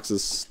Septimus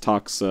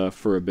talks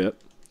for a bit,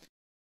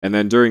 and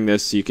then during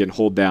this you can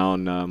hold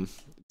down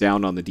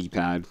down on the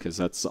D-pad, because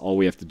that's all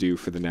we have to do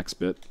for the next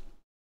bit.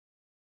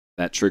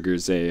 That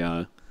triggers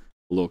a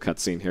little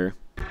cutscene here.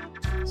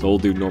 So we'll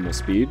do normal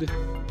speed.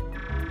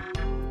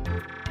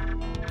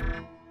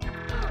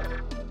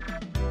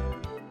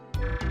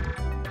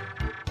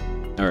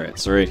 Alright,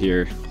 so right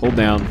here, hold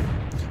down.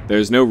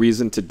 There's no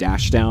reason to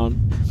dash down,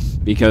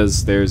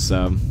 because there's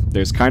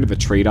kind of a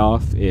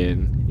trade-off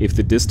in if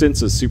the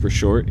distance is super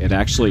short, it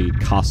actually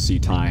costs you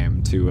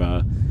time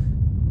to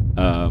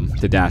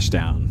dash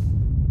down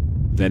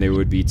than it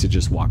would be to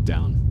just walk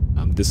down.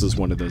 This is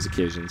one of those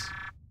occasions.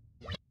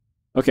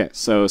 Okay,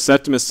 so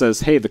Septimus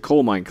says, hey, the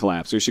coal mine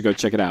collapsed. We should go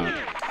check it out.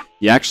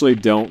 You actually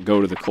don't go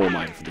to the coal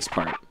mine for this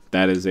part.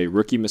 That is a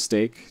rookie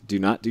mistake. Do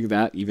not do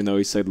that, even though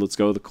he said, let's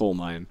go to the coal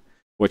mine.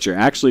 What you're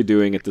actually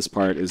doing at this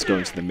part is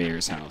going to the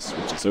mayor's house,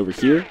 which is over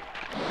here.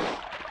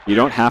 You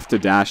don't have to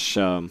dash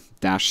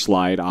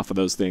slide off of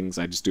those things.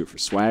 I just do it for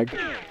swag.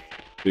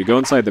 So you go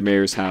inside the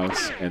mayor's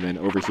house, and then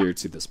over here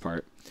to this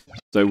part.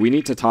 So we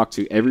need to talk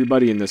to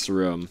everybody in this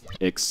room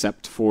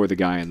except for the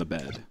guy in the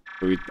bed.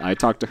 So I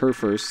talk to her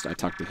first, I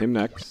talk to him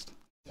next,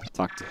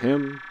 talk to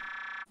him,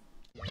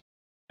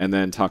 and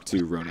then talk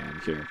to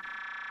Ronan here.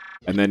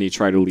 And then you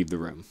try to leave the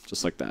room,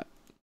 just like that.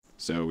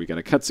 So we got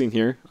a cutscene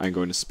here. I'm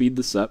going to speed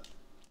this up.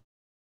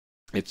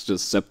 It's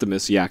just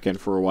Septimus yakking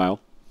for a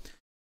while.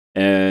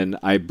 And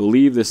I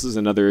believe this is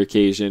another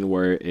occasion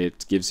where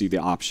it gives you the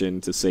option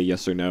to say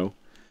yes or no,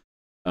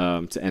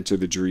 to enter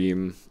the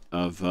dream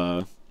of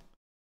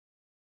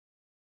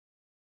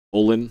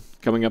Olin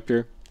coming up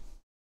here.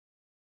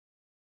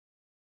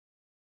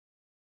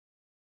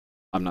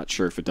 I'm not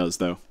sure if it does,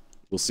 though.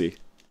 We'll see.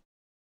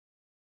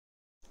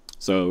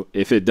 So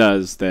if it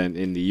does, then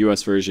in the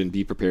US version,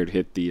 be prepared to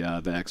hit the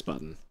X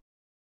button.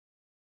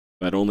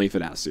 But only if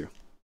it asks you.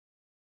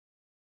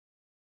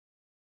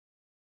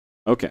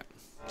 Okay,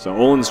 so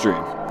Olin's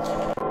dream.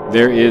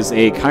 There is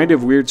a kind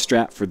of weird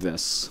strat for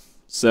this.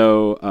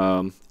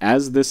 So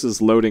as this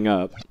is loading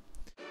up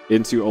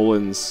into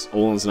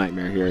Olin's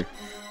nightmare here,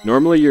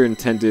 normally you're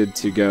intended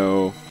to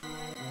go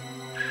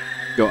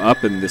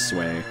up in this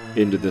way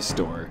into this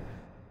door,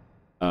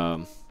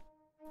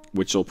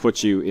 which will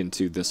put you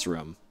into this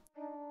room.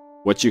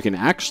 What you can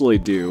actually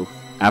do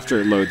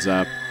after it loads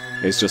up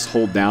is just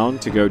hold down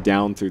to go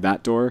down through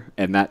that door,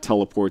 and that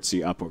teleports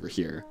you up over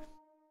here.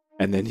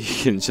 And then you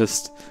can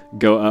just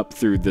go up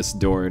through this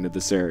door into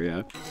this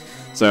area.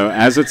 So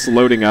as it's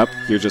loading up,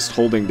 you're just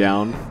holding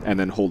down and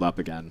then hold up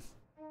again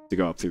to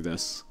go up through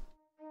this.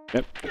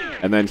 Yep.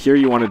 And then here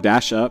you want to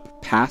dash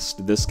up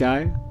past this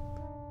guy,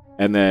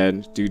 and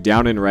then do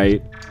down and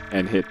right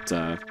and hit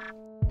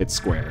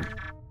square.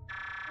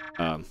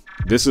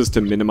 This is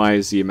to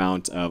minimize the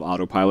amount of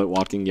autopilot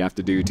walking you have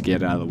to do to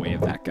get out of the way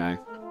of that guy.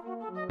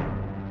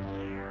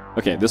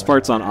 Okay, this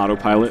part's on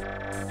autopilot.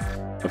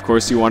 Of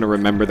course, you want to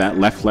remember that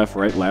left, left,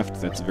 right,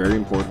 left. That's very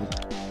important.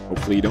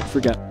 Hopefully you don't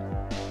forget.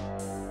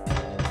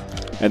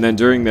 And then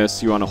during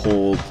this, you want to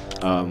hold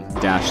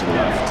dash to the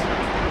left,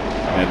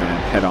 and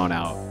then head on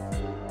out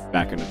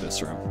back into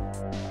this room.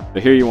 So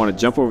here you want to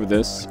jump over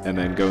this, and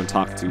then go and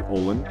talk to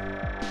Olin.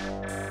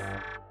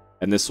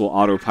 And this will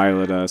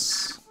autopilot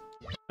us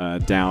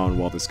down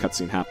while this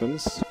cutscene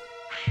happens.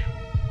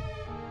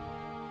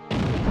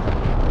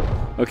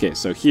 Okay,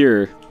 so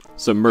here,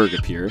 some Merg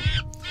appear.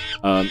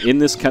 In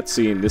this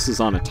cutscene, this is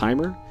on a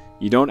timer.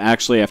 You don't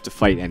actually have to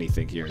fight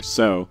anything here.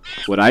 So,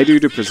 what I do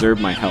to preserve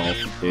my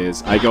health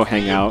is I go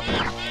hang out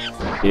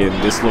in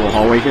this little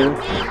hallway here,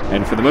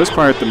 and for the most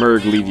part, the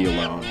Merg leave you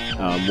alone.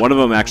 One of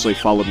them actually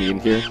followed me in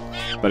here,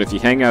 but if you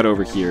hang out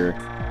over here,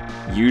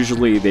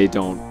 usually they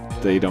don't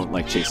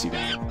like chase you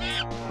down.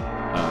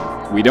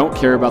 We don't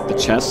care about the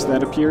chest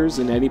that appears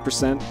in any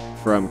percent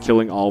from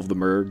killing all of the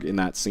Merg in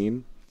that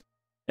scene,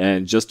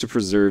 and just to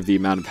preserve the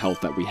amount of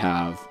health that we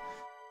have,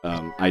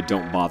 I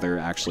don't bother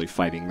actually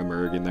fighting the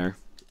Merg in there.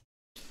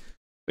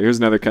 But here's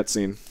another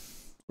cutscene.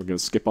 We're going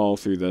to skip all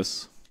through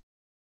this.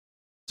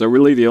 So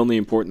really the only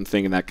important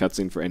thing in that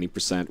cutscene for any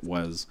percent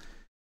was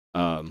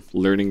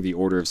learning the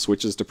order of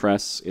switches to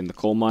press in the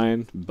coal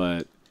mine,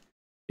 but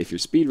if you're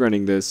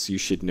speedrunning this, you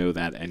should know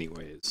that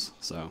anyways.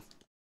 So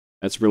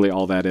that's really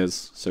all that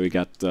is. So we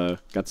got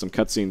some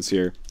cutscenes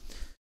here.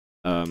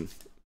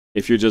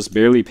 If you're just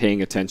barely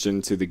paying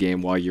attention to the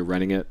game while you're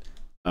running it,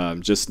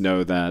 just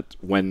know that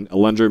when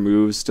Alundra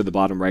moves to the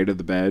bottom right of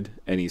the bed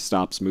and he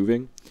stops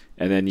moving,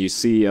 and then you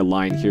see a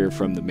line here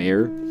from the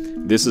mayor.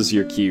 This is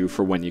your cue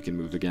for when you can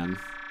move again.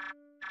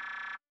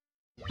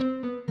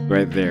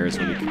 Right there is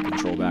when you can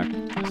control back.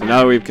 So now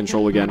that we have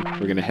control again,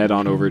 we're going to head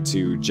on over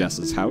to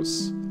Jess's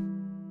house,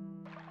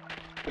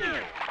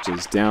 which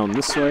is down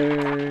this way,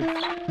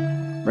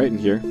 right in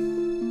here.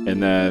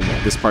 And then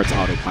this part's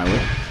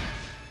autopilot.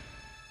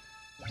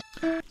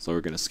 So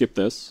we're going to skip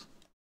this.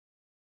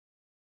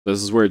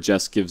 This is where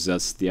Jess gives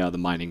us the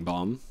mining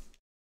bomb.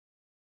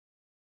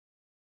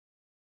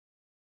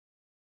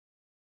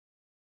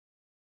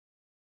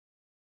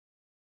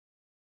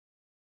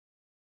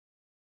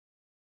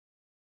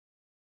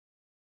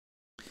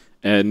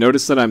 And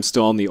notice that I'm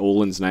still on the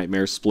Olin's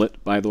Nightmare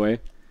split, by the way.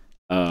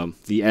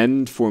 The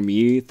end, for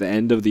me, the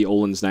end of the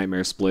Olin's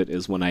Nightmare split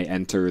is when I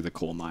enter the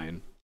coal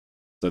mine.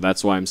 So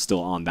that's why I'm still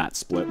on that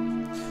split.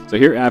 So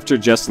here, after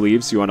Jess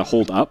leaves, you want to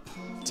hold up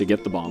to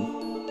get the bomb.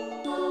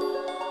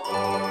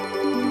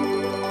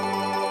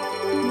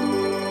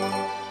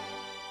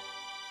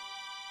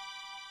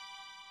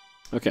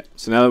 Okay,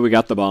 so now that we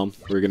got the bomb,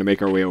 we're going to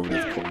make our way over to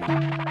the coal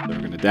mine. So we're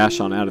going to dash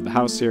on out of the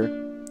house here.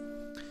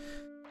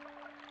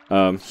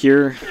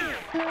 Here,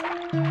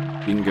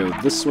 you can go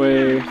this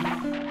way,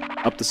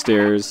 up the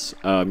stairs.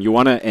 You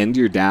want to end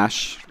your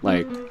dash,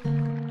 like,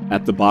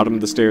 at the bottom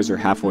of the stairs or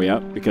halfway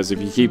up, because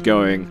if you keep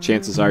going,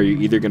 chances are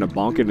you're either going to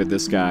bonk into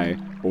this guy,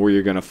 or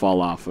you're going to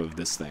fall off of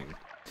this thing.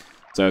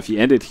 So if you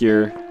end it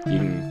here, you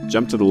can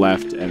jump to the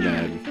left, and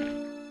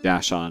then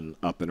dash on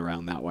up and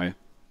around that way.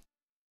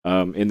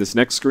 In this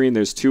next screen,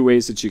 there's two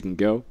ways that you can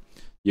go.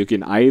 You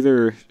can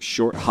either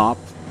short hop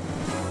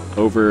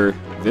over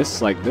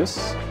this, like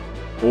this,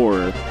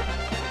 or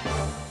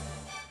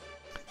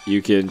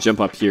you can jump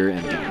up here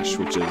and dash,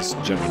 which is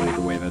generally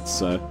the way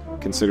that's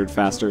considered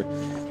faster.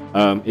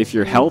 If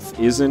your health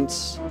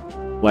isn't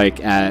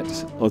like at,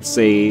 let's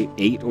say,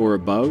 8 or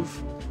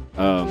above,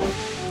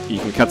 you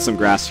can cut some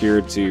grass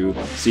here to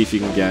see if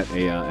you can get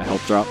a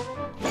health drop,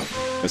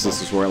 because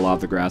this is where a lot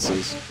of the grass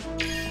is.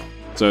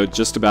 So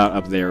just about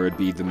up there would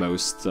be the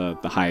most, the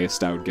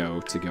highest I would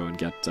go to go and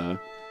get some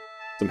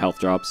health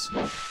drops.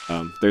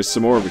 There's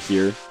some more over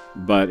here.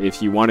 But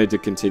if you wanted to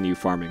continue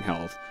farming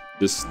health,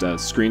 just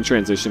screen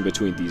transition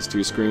between these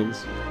two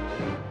screens,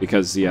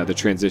 because the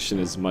transition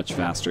is much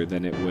faster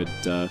than it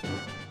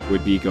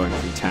would be going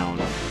from town.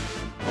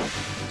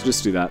 So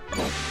just do that.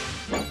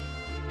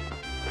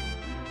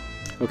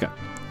 Okay.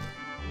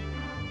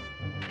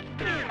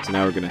 So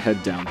now we're going to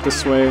head down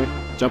this way,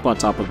 jump on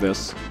top of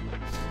this,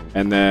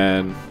 and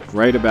then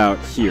right about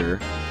here,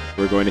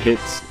 we're going to hit,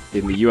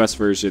 in the US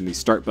version, the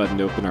start button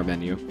to open our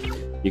menu.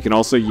 You can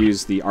also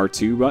use the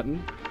R2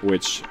 button,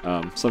 which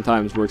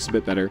sometimes works a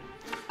bit better.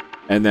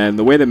 And then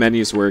the way the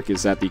menus work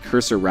is that the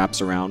cursor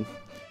wraps around.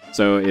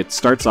 So it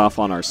starts off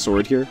on our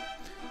sword here.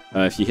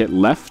 If you hit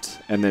left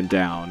and then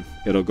down,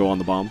 it'll go on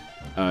the bomb.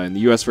 In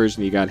the US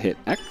version, you gotta hit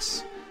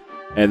X.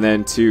 And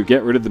then to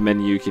get rid of the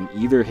menu, you can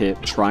either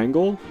hit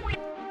triangle,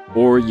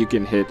 or you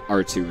can hit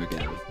R2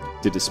 again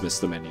to dismiss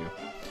the menu.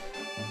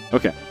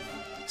 Okay,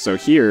 so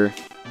here,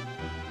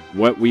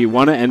 what we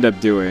want to end up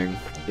doing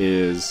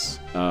is,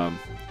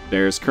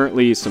 there's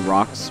currently some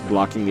rocks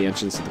blocking the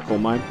entrance to the coal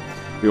mine.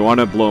 We want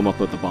to blow them up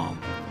with a bomb.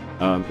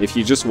 If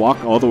you just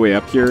walk all the way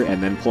up here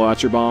and then pull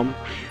out your bomb,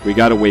 we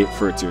gotta wait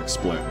for it to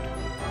explode,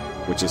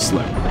 which is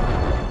slow.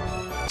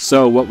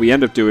 So what we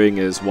end up doing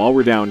is, while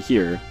we're down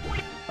here,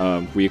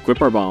 we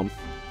equip our bomb,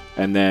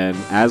 and then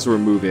as we're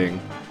moving,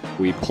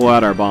 we pull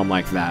out our bomb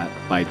like that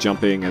by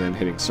jumping and then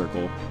hitting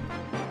circle.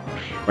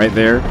 Right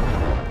there,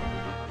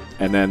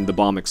 and then the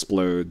bomb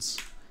explodes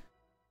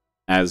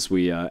as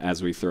we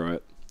throw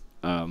it.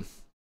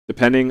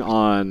 Depending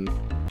on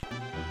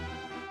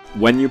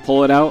when you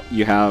pull it out,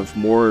 you have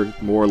more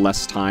or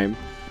less time.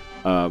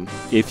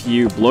 If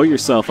you blow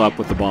yourself up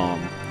with the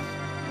bomb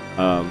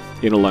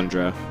in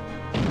Alundra,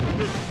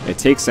 it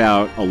takes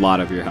out a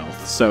lot of your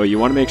health. So you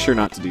want to make sure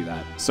not to do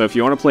that. So if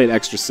you want to play it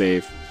extra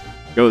safe,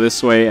 go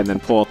this way and then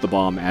pull out the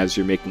bomb as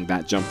you're making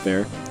that jump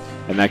there.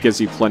 And that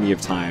gives you plenty of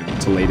time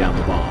to lay down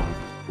the bomb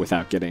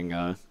without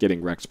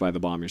getting wrecked by the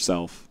bomb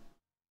yourself.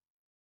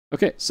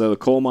 Okay, so the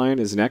coal mine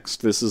is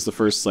next. This is the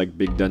first like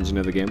big dungeon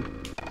of the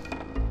game.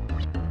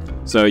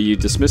 So you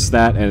dismiss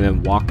that and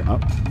then walk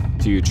up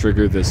to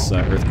trigger this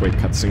earthquake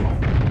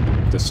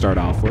cutscene to start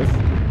off with.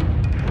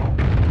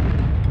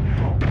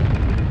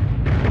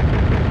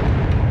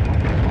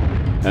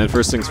 And then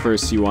first things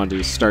first, you want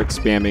to start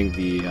spamming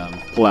the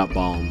pull out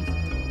bomb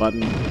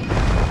button.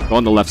 Go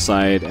on the left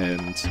side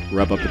and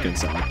rub up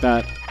against it like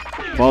that.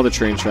 Follow the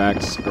train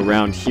tracks.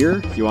 Around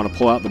here, you want to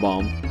pull out the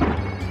bomb,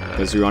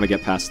 because we want to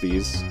get past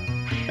these.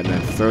 And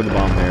then throw the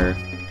bomb there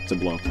to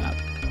blow up that.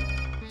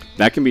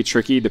 That can be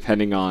tricky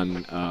depending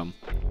on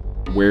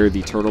where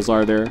the turtles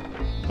are there,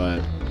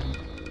 but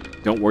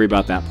don't worry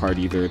about that part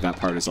either. That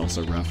part is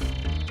also rough.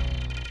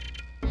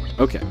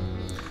 Okay,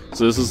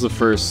 so this is the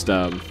first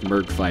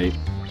Merg fight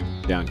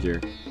down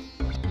here.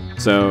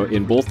 So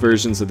in both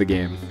versions of the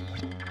game,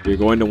 you're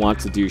going to want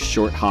to do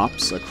short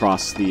hops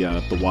across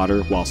the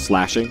water while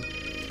slashing,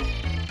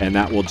 and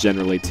that will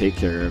generally take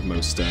care of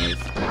most of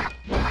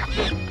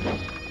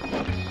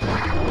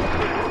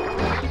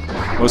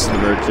Most of the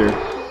merc here.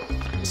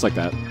 Just like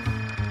that.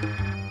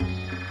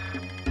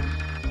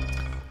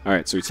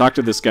 Alright, so we talked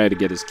to this guy to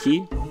get his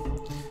key.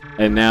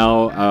 And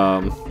now,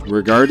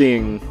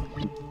 regarding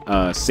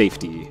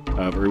safety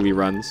of early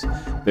runs,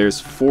 there's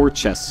 4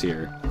 chests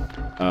here.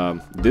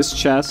 This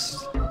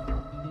chest,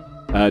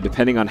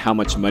 depending on how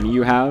much money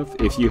you have,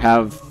 if you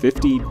have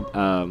 50,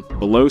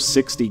 below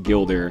 60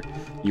 gilder,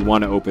 you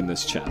want to open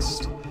this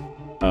chest.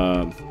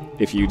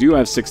 If you do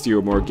have 60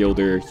 or more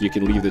gilder, you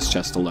can leave this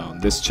chest alone.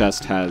 This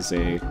chest has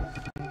a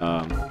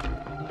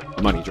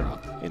money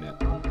drop in it.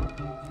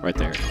 Right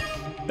there.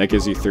 That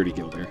gives you 30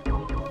 gilder.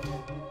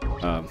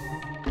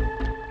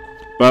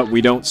 But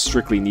we don't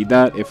strictly need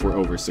that if we're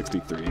over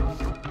 63.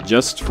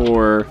 Just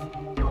for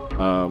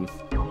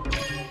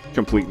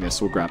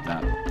completeness, we'll grab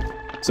that.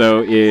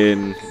 So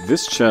in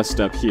this chest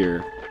up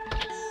here,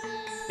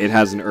 it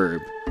has an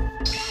herb,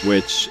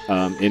 which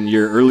in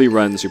your early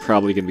runs, you're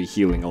probably going to be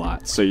healing a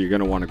lot, so you're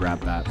going to want to grab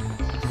that.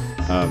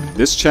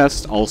 This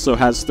chest also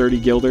has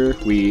 30 gilder.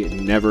 We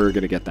never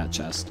going to get that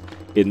chest.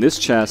 In this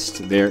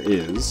chest, there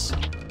is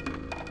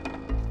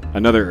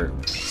another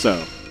herb.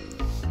 So,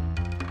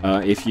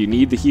 if you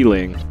need the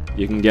healing,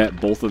 you can get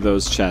both of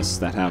those chests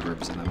that have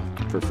herbs in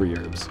them for free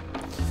herbs.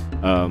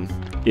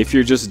 If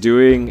you're just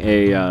doing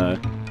a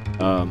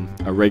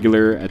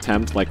regular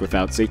attempt, like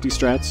without safety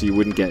strats, you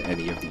wouldn't get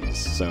any of these.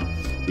 So,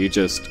 you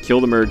just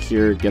kill the merg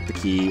here, get the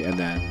key, and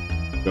then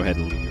go ahead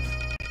and leave.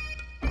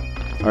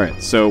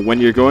 Alright, so when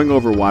you're going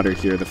over water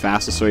here, the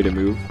fastest way to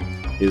move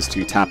is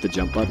to tap the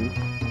jump button.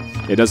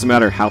 It doesn't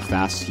matter how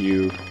fast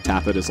you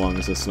tap it as long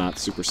as it's not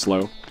super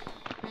slow.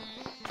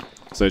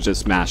 So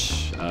just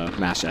mash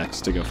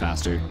X to go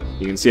faster.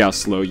 You can see how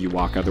slow you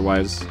walk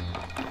otherwise.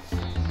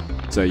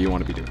 So you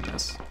want to be doing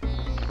this.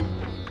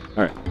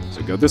 Alright,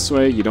 so go this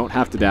way. You don't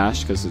have to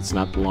dash because it's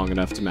not long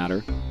enough to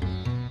matter.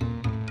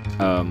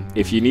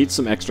 If you need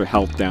some extra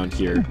health down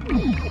here,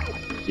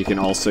 you can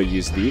also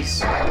use these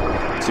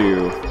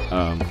to...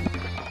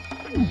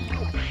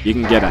 you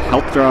can get a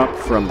health drop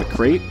from the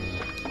crate,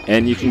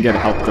 and you can get a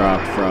health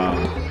drop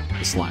from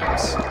the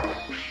slimes.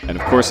 And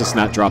of course it's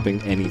not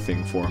dropping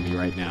anything for me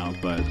right now,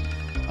 but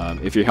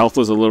if your health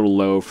was a little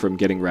low from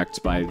getting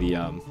wrecked by the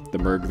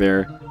merg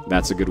there,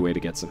 that's a good way to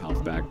get some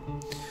health back.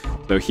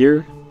 So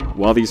here,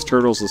 while these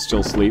turtles are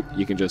still asleep,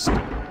 you can just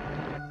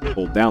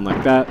hold down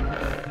like that.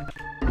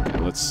 Okay,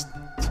 let's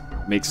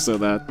make so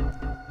that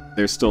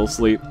they're still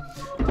asleep.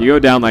 If you go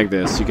down like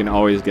this, you can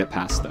always get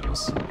past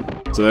those.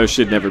 So those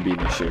should never be an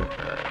issue.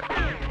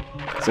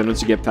 So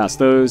once you get past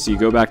those, you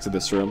go back to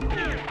this room.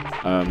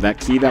 That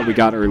key that we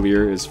got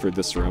earlier is for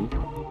this room.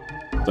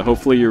 So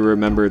hopefully you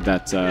remembered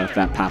that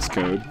that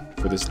passcode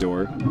for this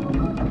door,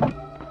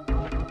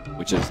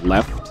 which is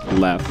left,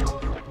 left.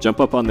 Jump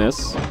up on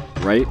this,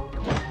 right,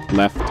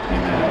 left,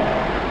 and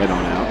then head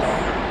on out.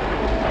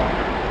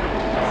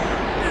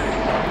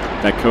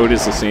 That code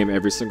is the same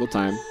every single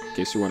time, in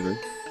case you're wondering.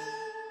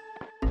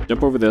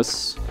 Jump over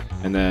this,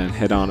 and then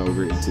head on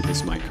over into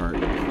this minecart,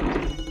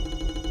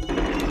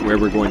 where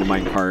we're going to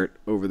minecart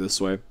over this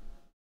way.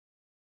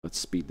 Let's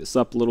speed this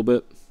up a little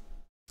bit.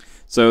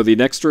 So the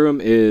next room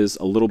is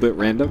a little bit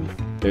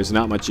random. There's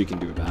not much you can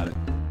do about it.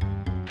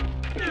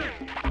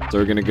 So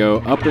we're going to go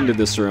up into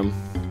this room,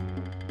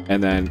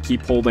 and then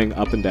keep holding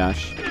up and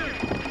dash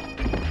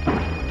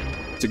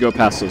to go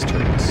past those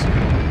turtles.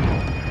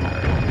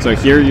 So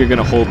here you're going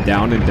to hold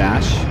down and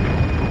dash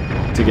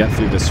to get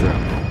through this room.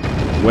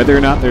 Whether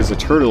or not there's a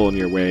turtle in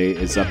your way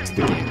is up to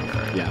the game.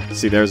 Yeah,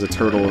 see there's a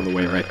turtle in the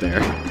way right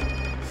there.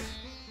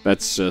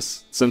 That's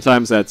just,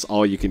 sometimes that's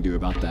all you can do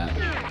about that.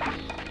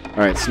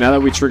 Alright, so now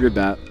that we triggered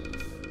that,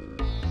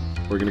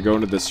 we're going to go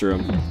into this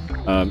room.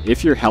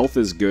 If your health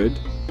is good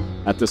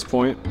at this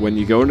point, when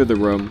you go into the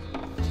room,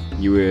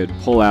 you would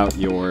pull out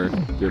your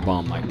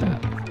bomb like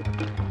that.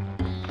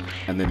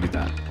 And then do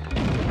that.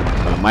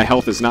 My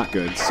health is not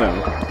good, so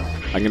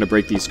I'm going to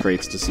break these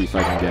crates to see if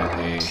I can get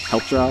a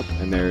health drop,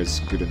 and there's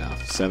good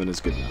enough. 7 is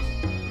good enough.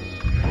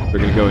 We're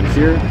going to go in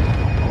here,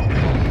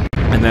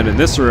 and then in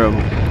this room,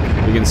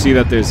 you can see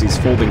that there's these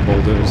folding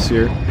boulders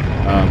here.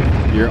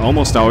 You're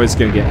almost always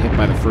going to get hit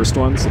by the first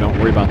one, so don't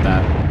worry about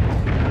that.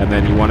 And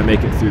then you want to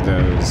make it through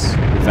those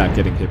without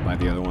getting hit by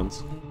the other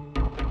ones.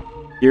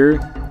 Here,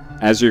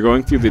 as you're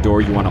going through the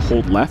door, you want to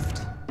hold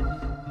left,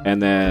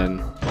 and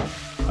then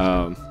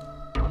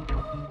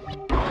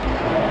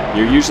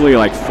you're usually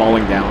like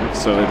falling down,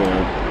 so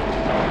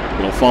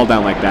it'll fall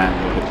down like that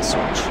and you'll hit the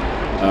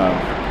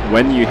switch.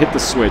 When you hit the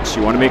switch,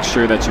 you want to make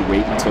sure that you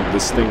wait until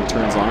this thing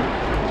turns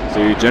on.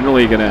 So you're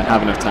generally going to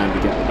have enough time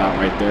to get about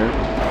right there.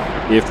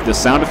 If the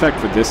sound effect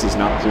for this is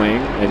not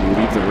playing and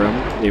you leave the room,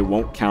 it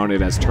won't count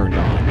it as turned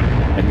on,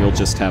 and you'll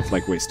just have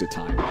like wasted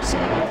time. So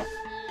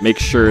make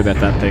sure that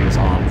that thing's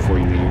on before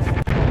you leave.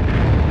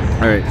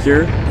 Alright,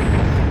 here,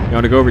 you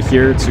want to go over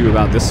here to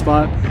about this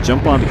spot,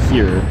 jump onto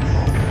here,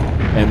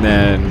 and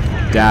then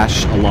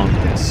dash along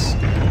this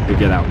to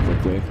get out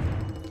quickly.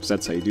 So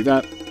that's how you do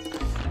that.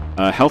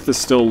 Health is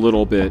still a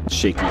little bit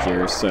shaky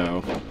here,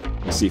 so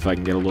let's see if I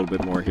can get a little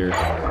bit more here.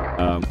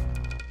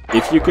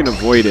 if you can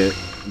avoid it,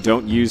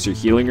 don't use your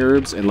healing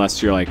herbs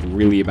unless you're like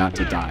really about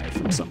to die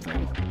from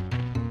something.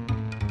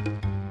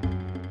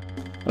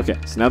 Okay,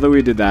 so now that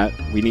we did that,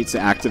 we need to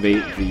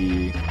activate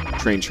the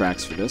train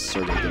tracks for this.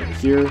 So we're going to go over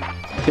here,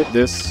 hit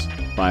this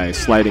by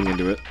sliding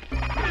into it,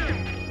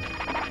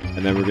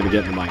 and then we're going to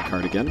get in the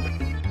minecart again.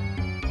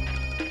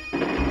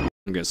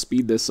 I'm going to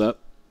speed this up,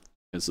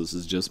 because this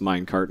is just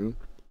minecarting.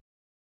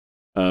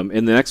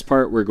 In the next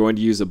part, we're going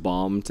to use a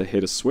bomb to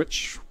hit a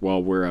switch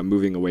while we're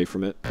moving away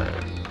from it.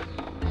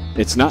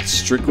 It's not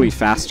strictly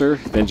faster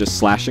than just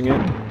slashing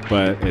it,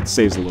 but it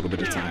saves a little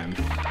bit of time.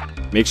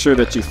 Make sure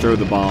that you throw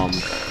the bomb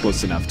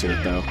close enough to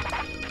it, though.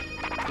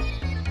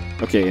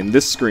 Okay, in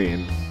this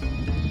screen,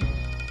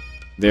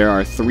 there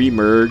are 3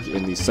 Merg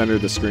in the center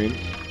of the screen.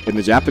 In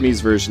the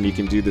Japanese version, you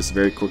can do this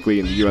very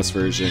quickly. In the US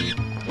version,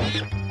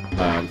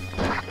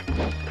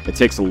 it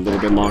takes a little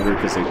bit longer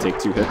because they take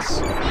 2 hits.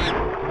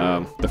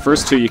 The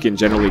first 2 you can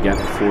generally get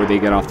before they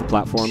get off the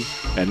platform,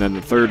 and then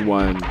the third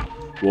one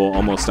will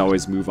almost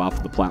always move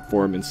off the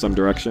platform in some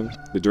direction.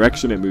 The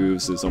direction it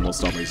moves is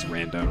almost always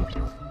random,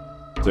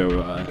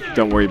 so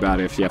don't worry about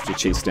it if you have to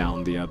chase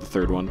down the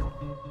third one.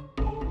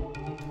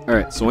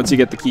 Alright, so once you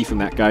get the key from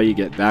that guy, you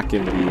get back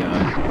in the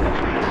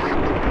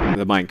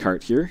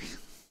minecart here.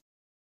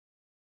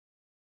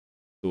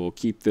 So we'll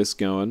keep this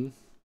going.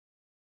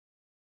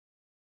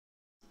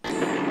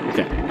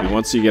 Okay, and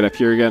once you get up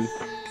here again,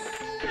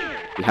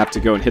 you have to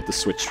go and hit the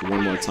switch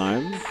one more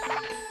time.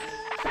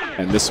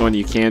 And this one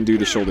you can do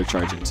the shoulder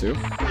charge into.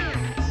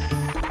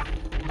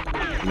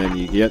 And then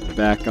you get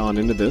back on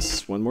into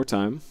this one more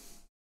time.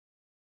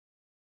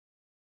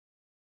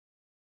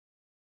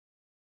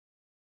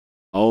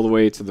 All the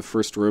way to the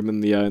first room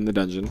in the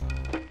dungeon.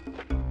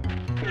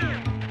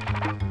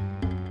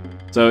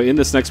 So in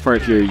this next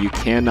part here, you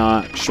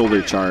cannot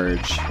shoulder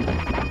charge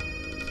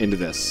into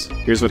this.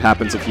 Here's what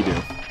happens if you do.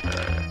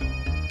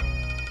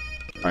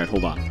 Alright,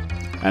 hold on.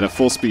 At a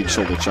full speed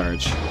shoulder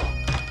charge.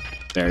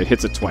 There, it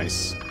hits it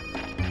twice.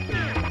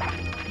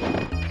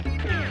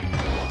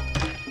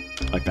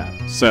 Like that.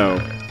 So,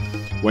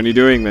 when you're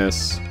doing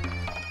this,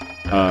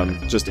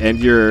 just end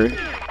your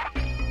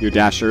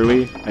dash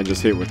early and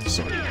just hit it with the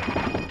sword.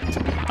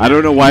 I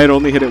don't know why it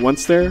only hit it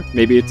once there.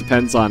 Maybe it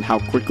depends on how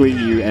quickly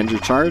you end your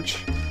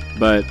charge.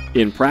 But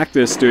in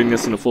practice, doing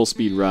this in a full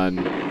speed run,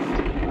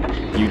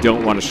 you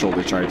don't want to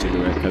shoulder charge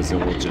into it because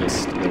it'll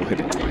hit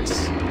it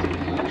twice.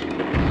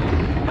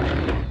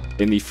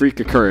 In the freak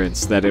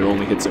occurrence that it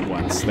only hits it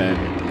once, then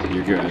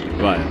you're good.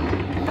 But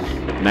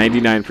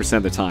 99%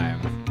 of the time,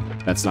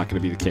 that's not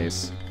going to be the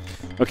case.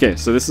 Okay,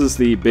 so this is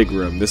the big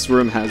room. This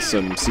room has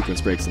some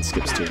sequence breaks and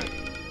skips to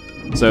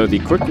it. So the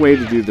quick way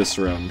to do this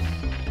room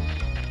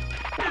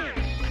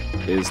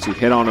is to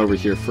head on over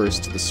here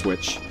first to the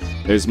switch.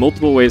 There's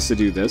multiple ways to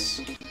do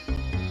this.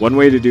 One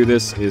way to do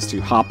this is to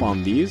hop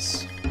on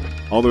these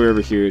all the way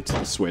over here to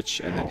the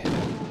switch and then hit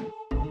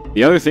it.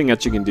 The other thing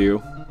that you can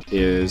do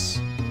is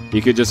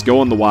you could just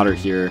go in the water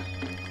here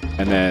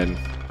and then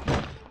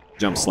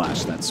jump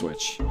slash that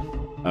switch.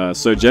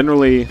 So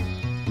generally,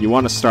 you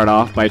want to start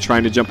off by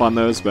trying to jump on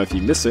those, but if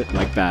you miss it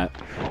like that,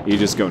 you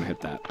just go and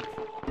hit that.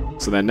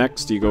 So then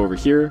next, you go over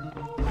here,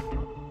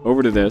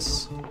 over to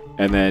this,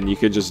 and then you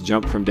could just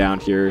jump from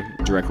down here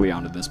directly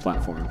onto this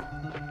platform.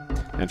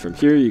 And from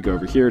here, you go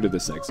over here to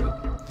this exit.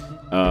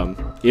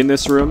 In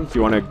this room, if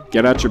you want to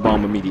get out your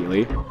bomb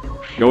immediately,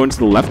 go into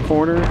the left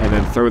corner and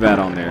then throw that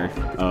on there.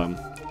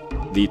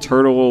 The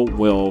turtle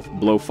will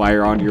blow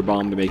fire onto your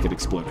bomb to make it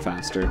explode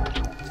faster.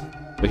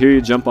 But here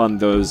you jump on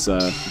those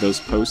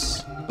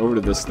posts over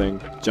to this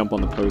thing. Jump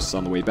on the posts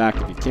on the way back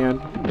if you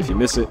can. If you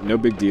miss it, no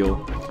big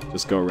deal.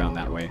 Just go around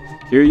that way.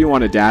 Here you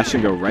want to dash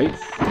and go right,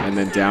 and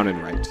then down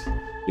and right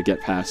to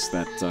get past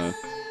that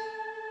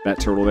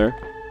turtle there.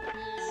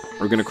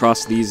 We're going to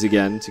cross these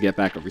again to get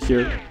back over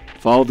here.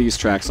 Follow these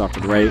tracks off to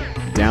the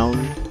right, down,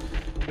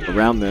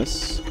 around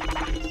this.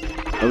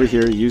 Over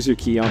here, use your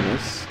key on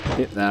this.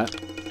 Hit that.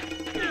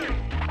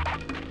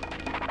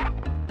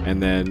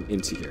 And then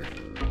into here.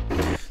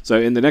 So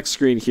in the next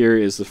screen here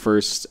is the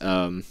first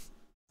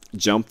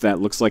jump that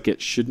looks like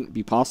it shouldn't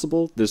be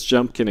possible. This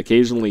jump can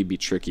occasionally be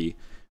tricky.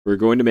 We're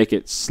going to make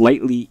it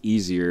slightly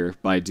easier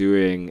by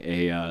doing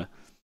an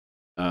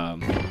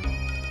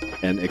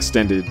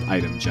extended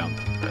item jump.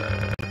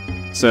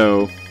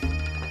 So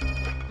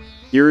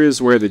here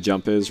is where the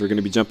jump is. We're going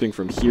to be jumping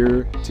from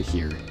here to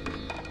here.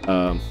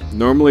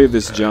 Normally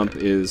this jump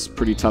is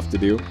pretty tough to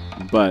do,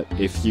 but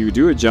if you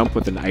do a jump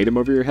with an item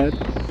over your head,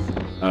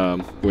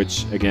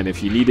 which again,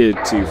 if you needed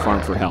to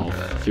farm for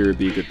health, here would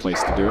be a good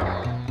place to do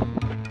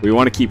it. We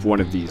want to keep one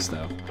of these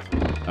though.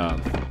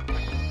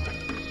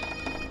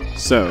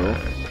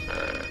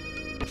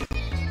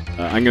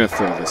 I'm going to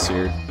throw this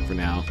here for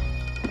now.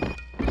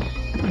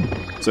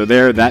 So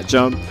there, that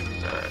jump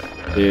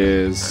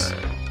is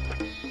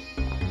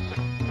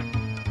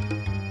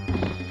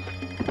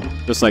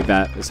just like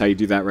that, is how you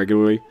do that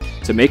regularly.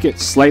 To make it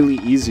slightly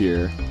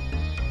easier,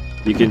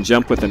 you can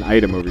jump with an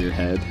item over your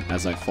head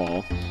as I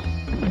fall,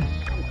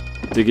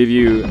 to give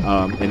you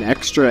an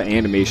extra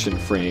animation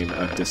frame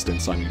of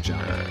distance on your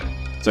jump.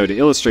 So to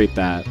illustrate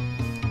that,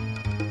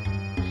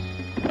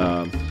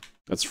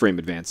 let's frame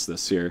advance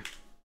this here.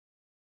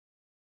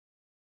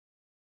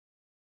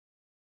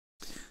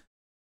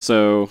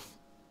 So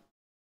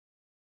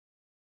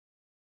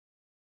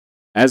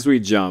as we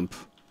jump,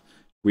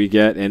 we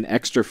get an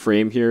extra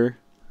frame here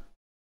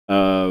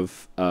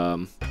of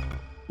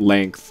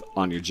length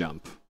on your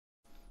jump.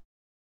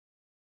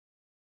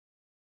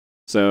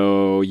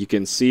 So you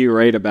can see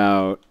right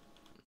about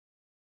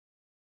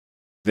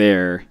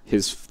there,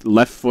 his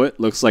left foot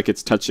looks like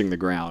it's touching the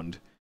ground.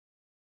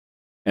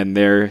 And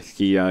there,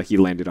 he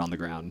landed on the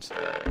ground.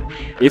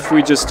 If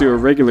we just do a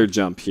regular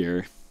jump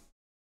here,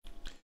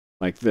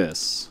 like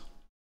this,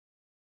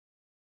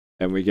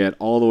 and we get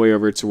all the way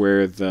over to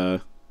where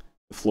the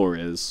floor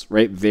is,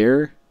 right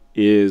there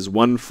is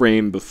 1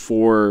 frame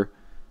before,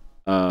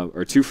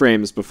 or 2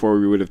 frames before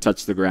we would have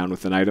touched the ground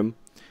with an item,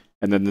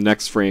 and then the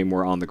next frame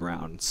we're on the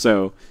ground.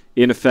 So,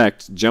 in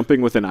effect,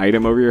 jumping with an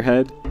item over your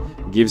head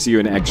gives you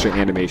an extra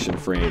animation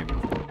frame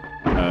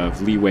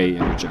of leeway in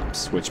your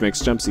jumps, which makes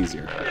jumps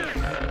easier.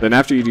 Then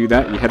after you do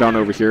that, you head on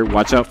over here.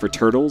 Watch out for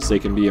turtles. They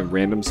can be in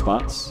random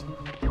spots.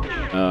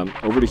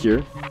 Over to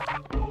here.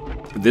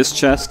 This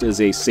chest is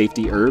a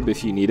safety herb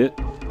if you need it.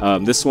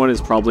 This one is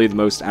probably the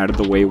most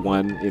out-of-the-way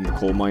one in the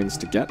coal mines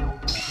to get.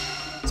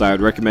 So I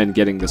would recommend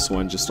getting this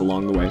one just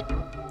along the way.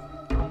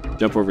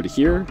 Jump over to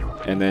here,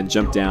 and then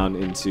jump down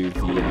into the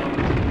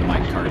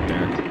minecart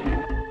there.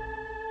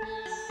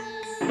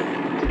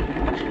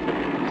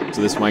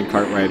 So this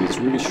minecart ride is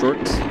really short.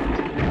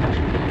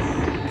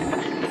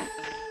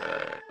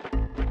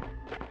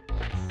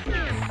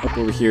 Up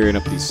over here and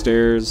up these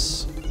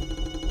stairs.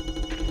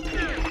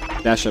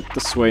 Dash up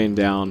this way and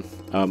down.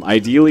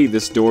 Ideally,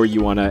 this door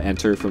you want to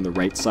enter from the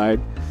right side.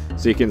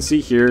 So you can see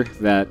here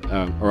that,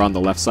 or on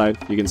the left side,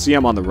 you can see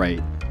I'm on the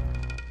right.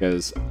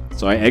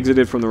 So I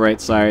exited from the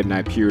right side and I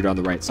appeared on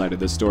the right side of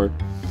this door.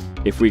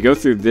 If we go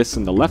through this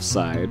on the left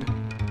side,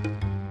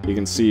 you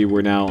can see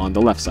we're now on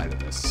the left side of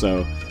this.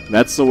 So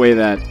that's the way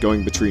that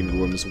going between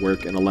rooms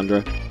work in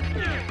Alundra.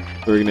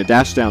 We're going to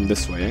dash down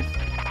this way,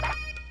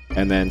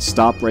 and then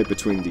stop right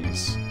between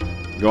these.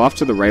 Go off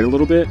to the right a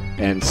little bit,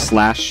 and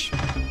slash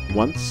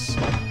once,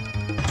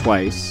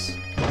 twice,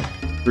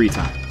 3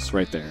 times,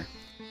 right there.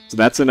 So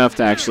that's enough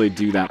to actually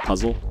do that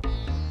puzzle.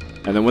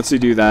 And then once you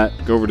do that,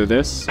 go over to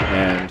this,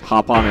 and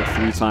hop on it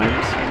 3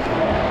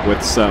 times, with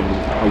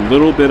a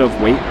little bit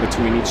of weight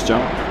between each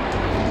jump.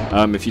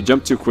 If you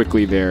jump too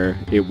quickly there,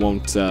 it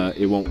won't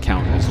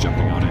count as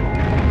jumping on it.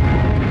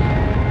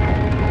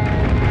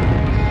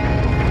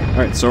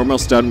 Alright, so we're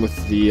almost done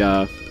with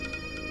the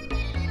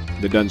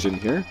dungeon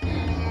here.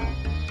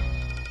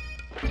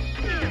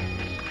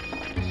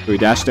 So we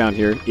dash down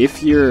here.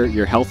 If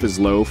your health is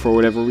low for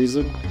whatever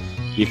reason,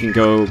 you can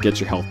go get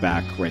your health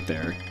back right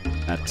there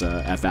at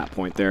that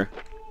point there.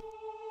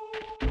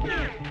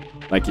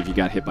 Like if you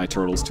got hit by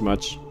turtles too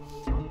much.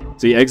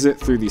 So you exit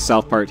through the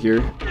south part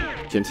here.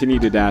 Continue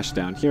to dash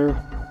down here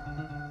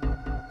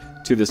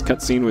to this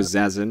cutscene with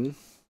Zazin.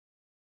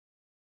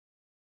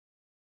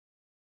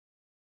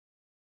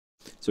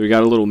 So we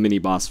got a little mini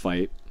boss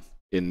fight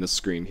in the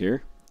screen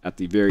here at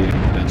the very end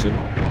of the dungeon.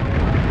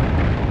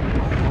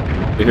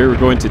 So here we're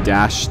going to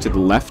dash to the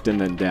left and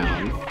then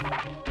down.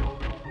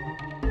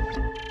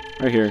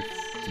 Right here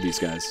to these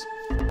guys.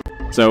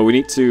 So we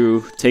need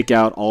to take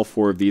out all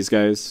 4 of these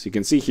guys. You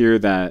can see here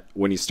that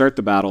when you start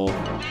the battle,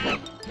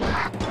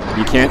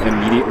 you can't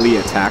immediately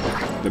attack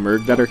the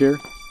Merg that are here.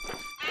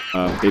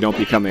 They don't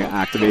become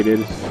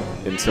activated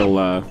until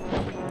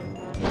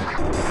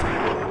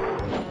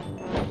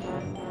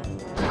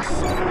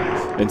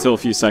a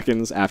few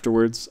seconds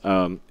afterwards.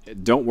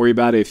 Don't worry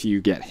about it if you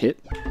get hit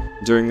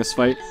during this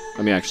fight.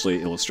 Let me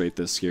actually illustrate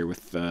this here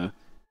with the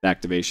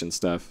activation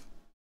stuff.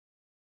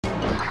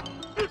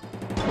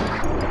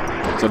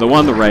 So the one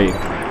on the right,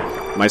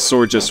 my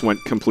sword just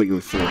went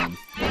completely through him.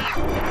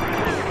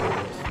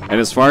 And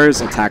as far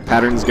as attack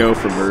patterns go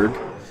for Merg,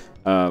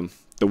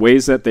 the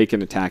ways that they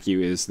can attack you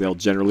is they'll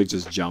generally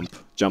just jump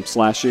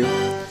slash you.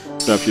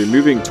 So if you're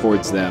moving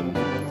towards them,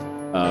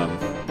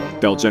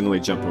 they'll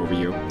generally jump over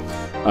you.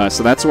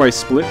 So that's where I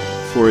split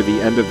for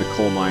the end of the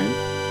coal mine.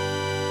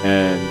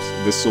 And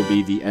this will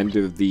be the end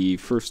of the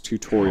first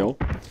tutorial.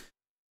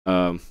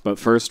 But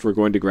first we're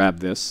going to grab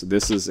this.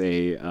 This is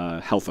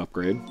a health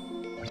upgrade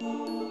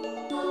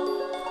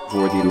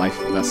for the life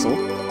vessel.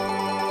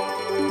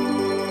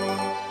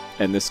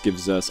 And this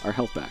gives us our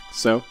health back.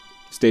 So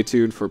stay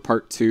tuned for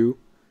part 2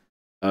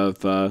 of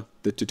the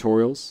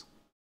tutorials,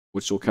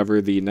 which will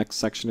cover the next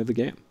section of the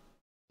game.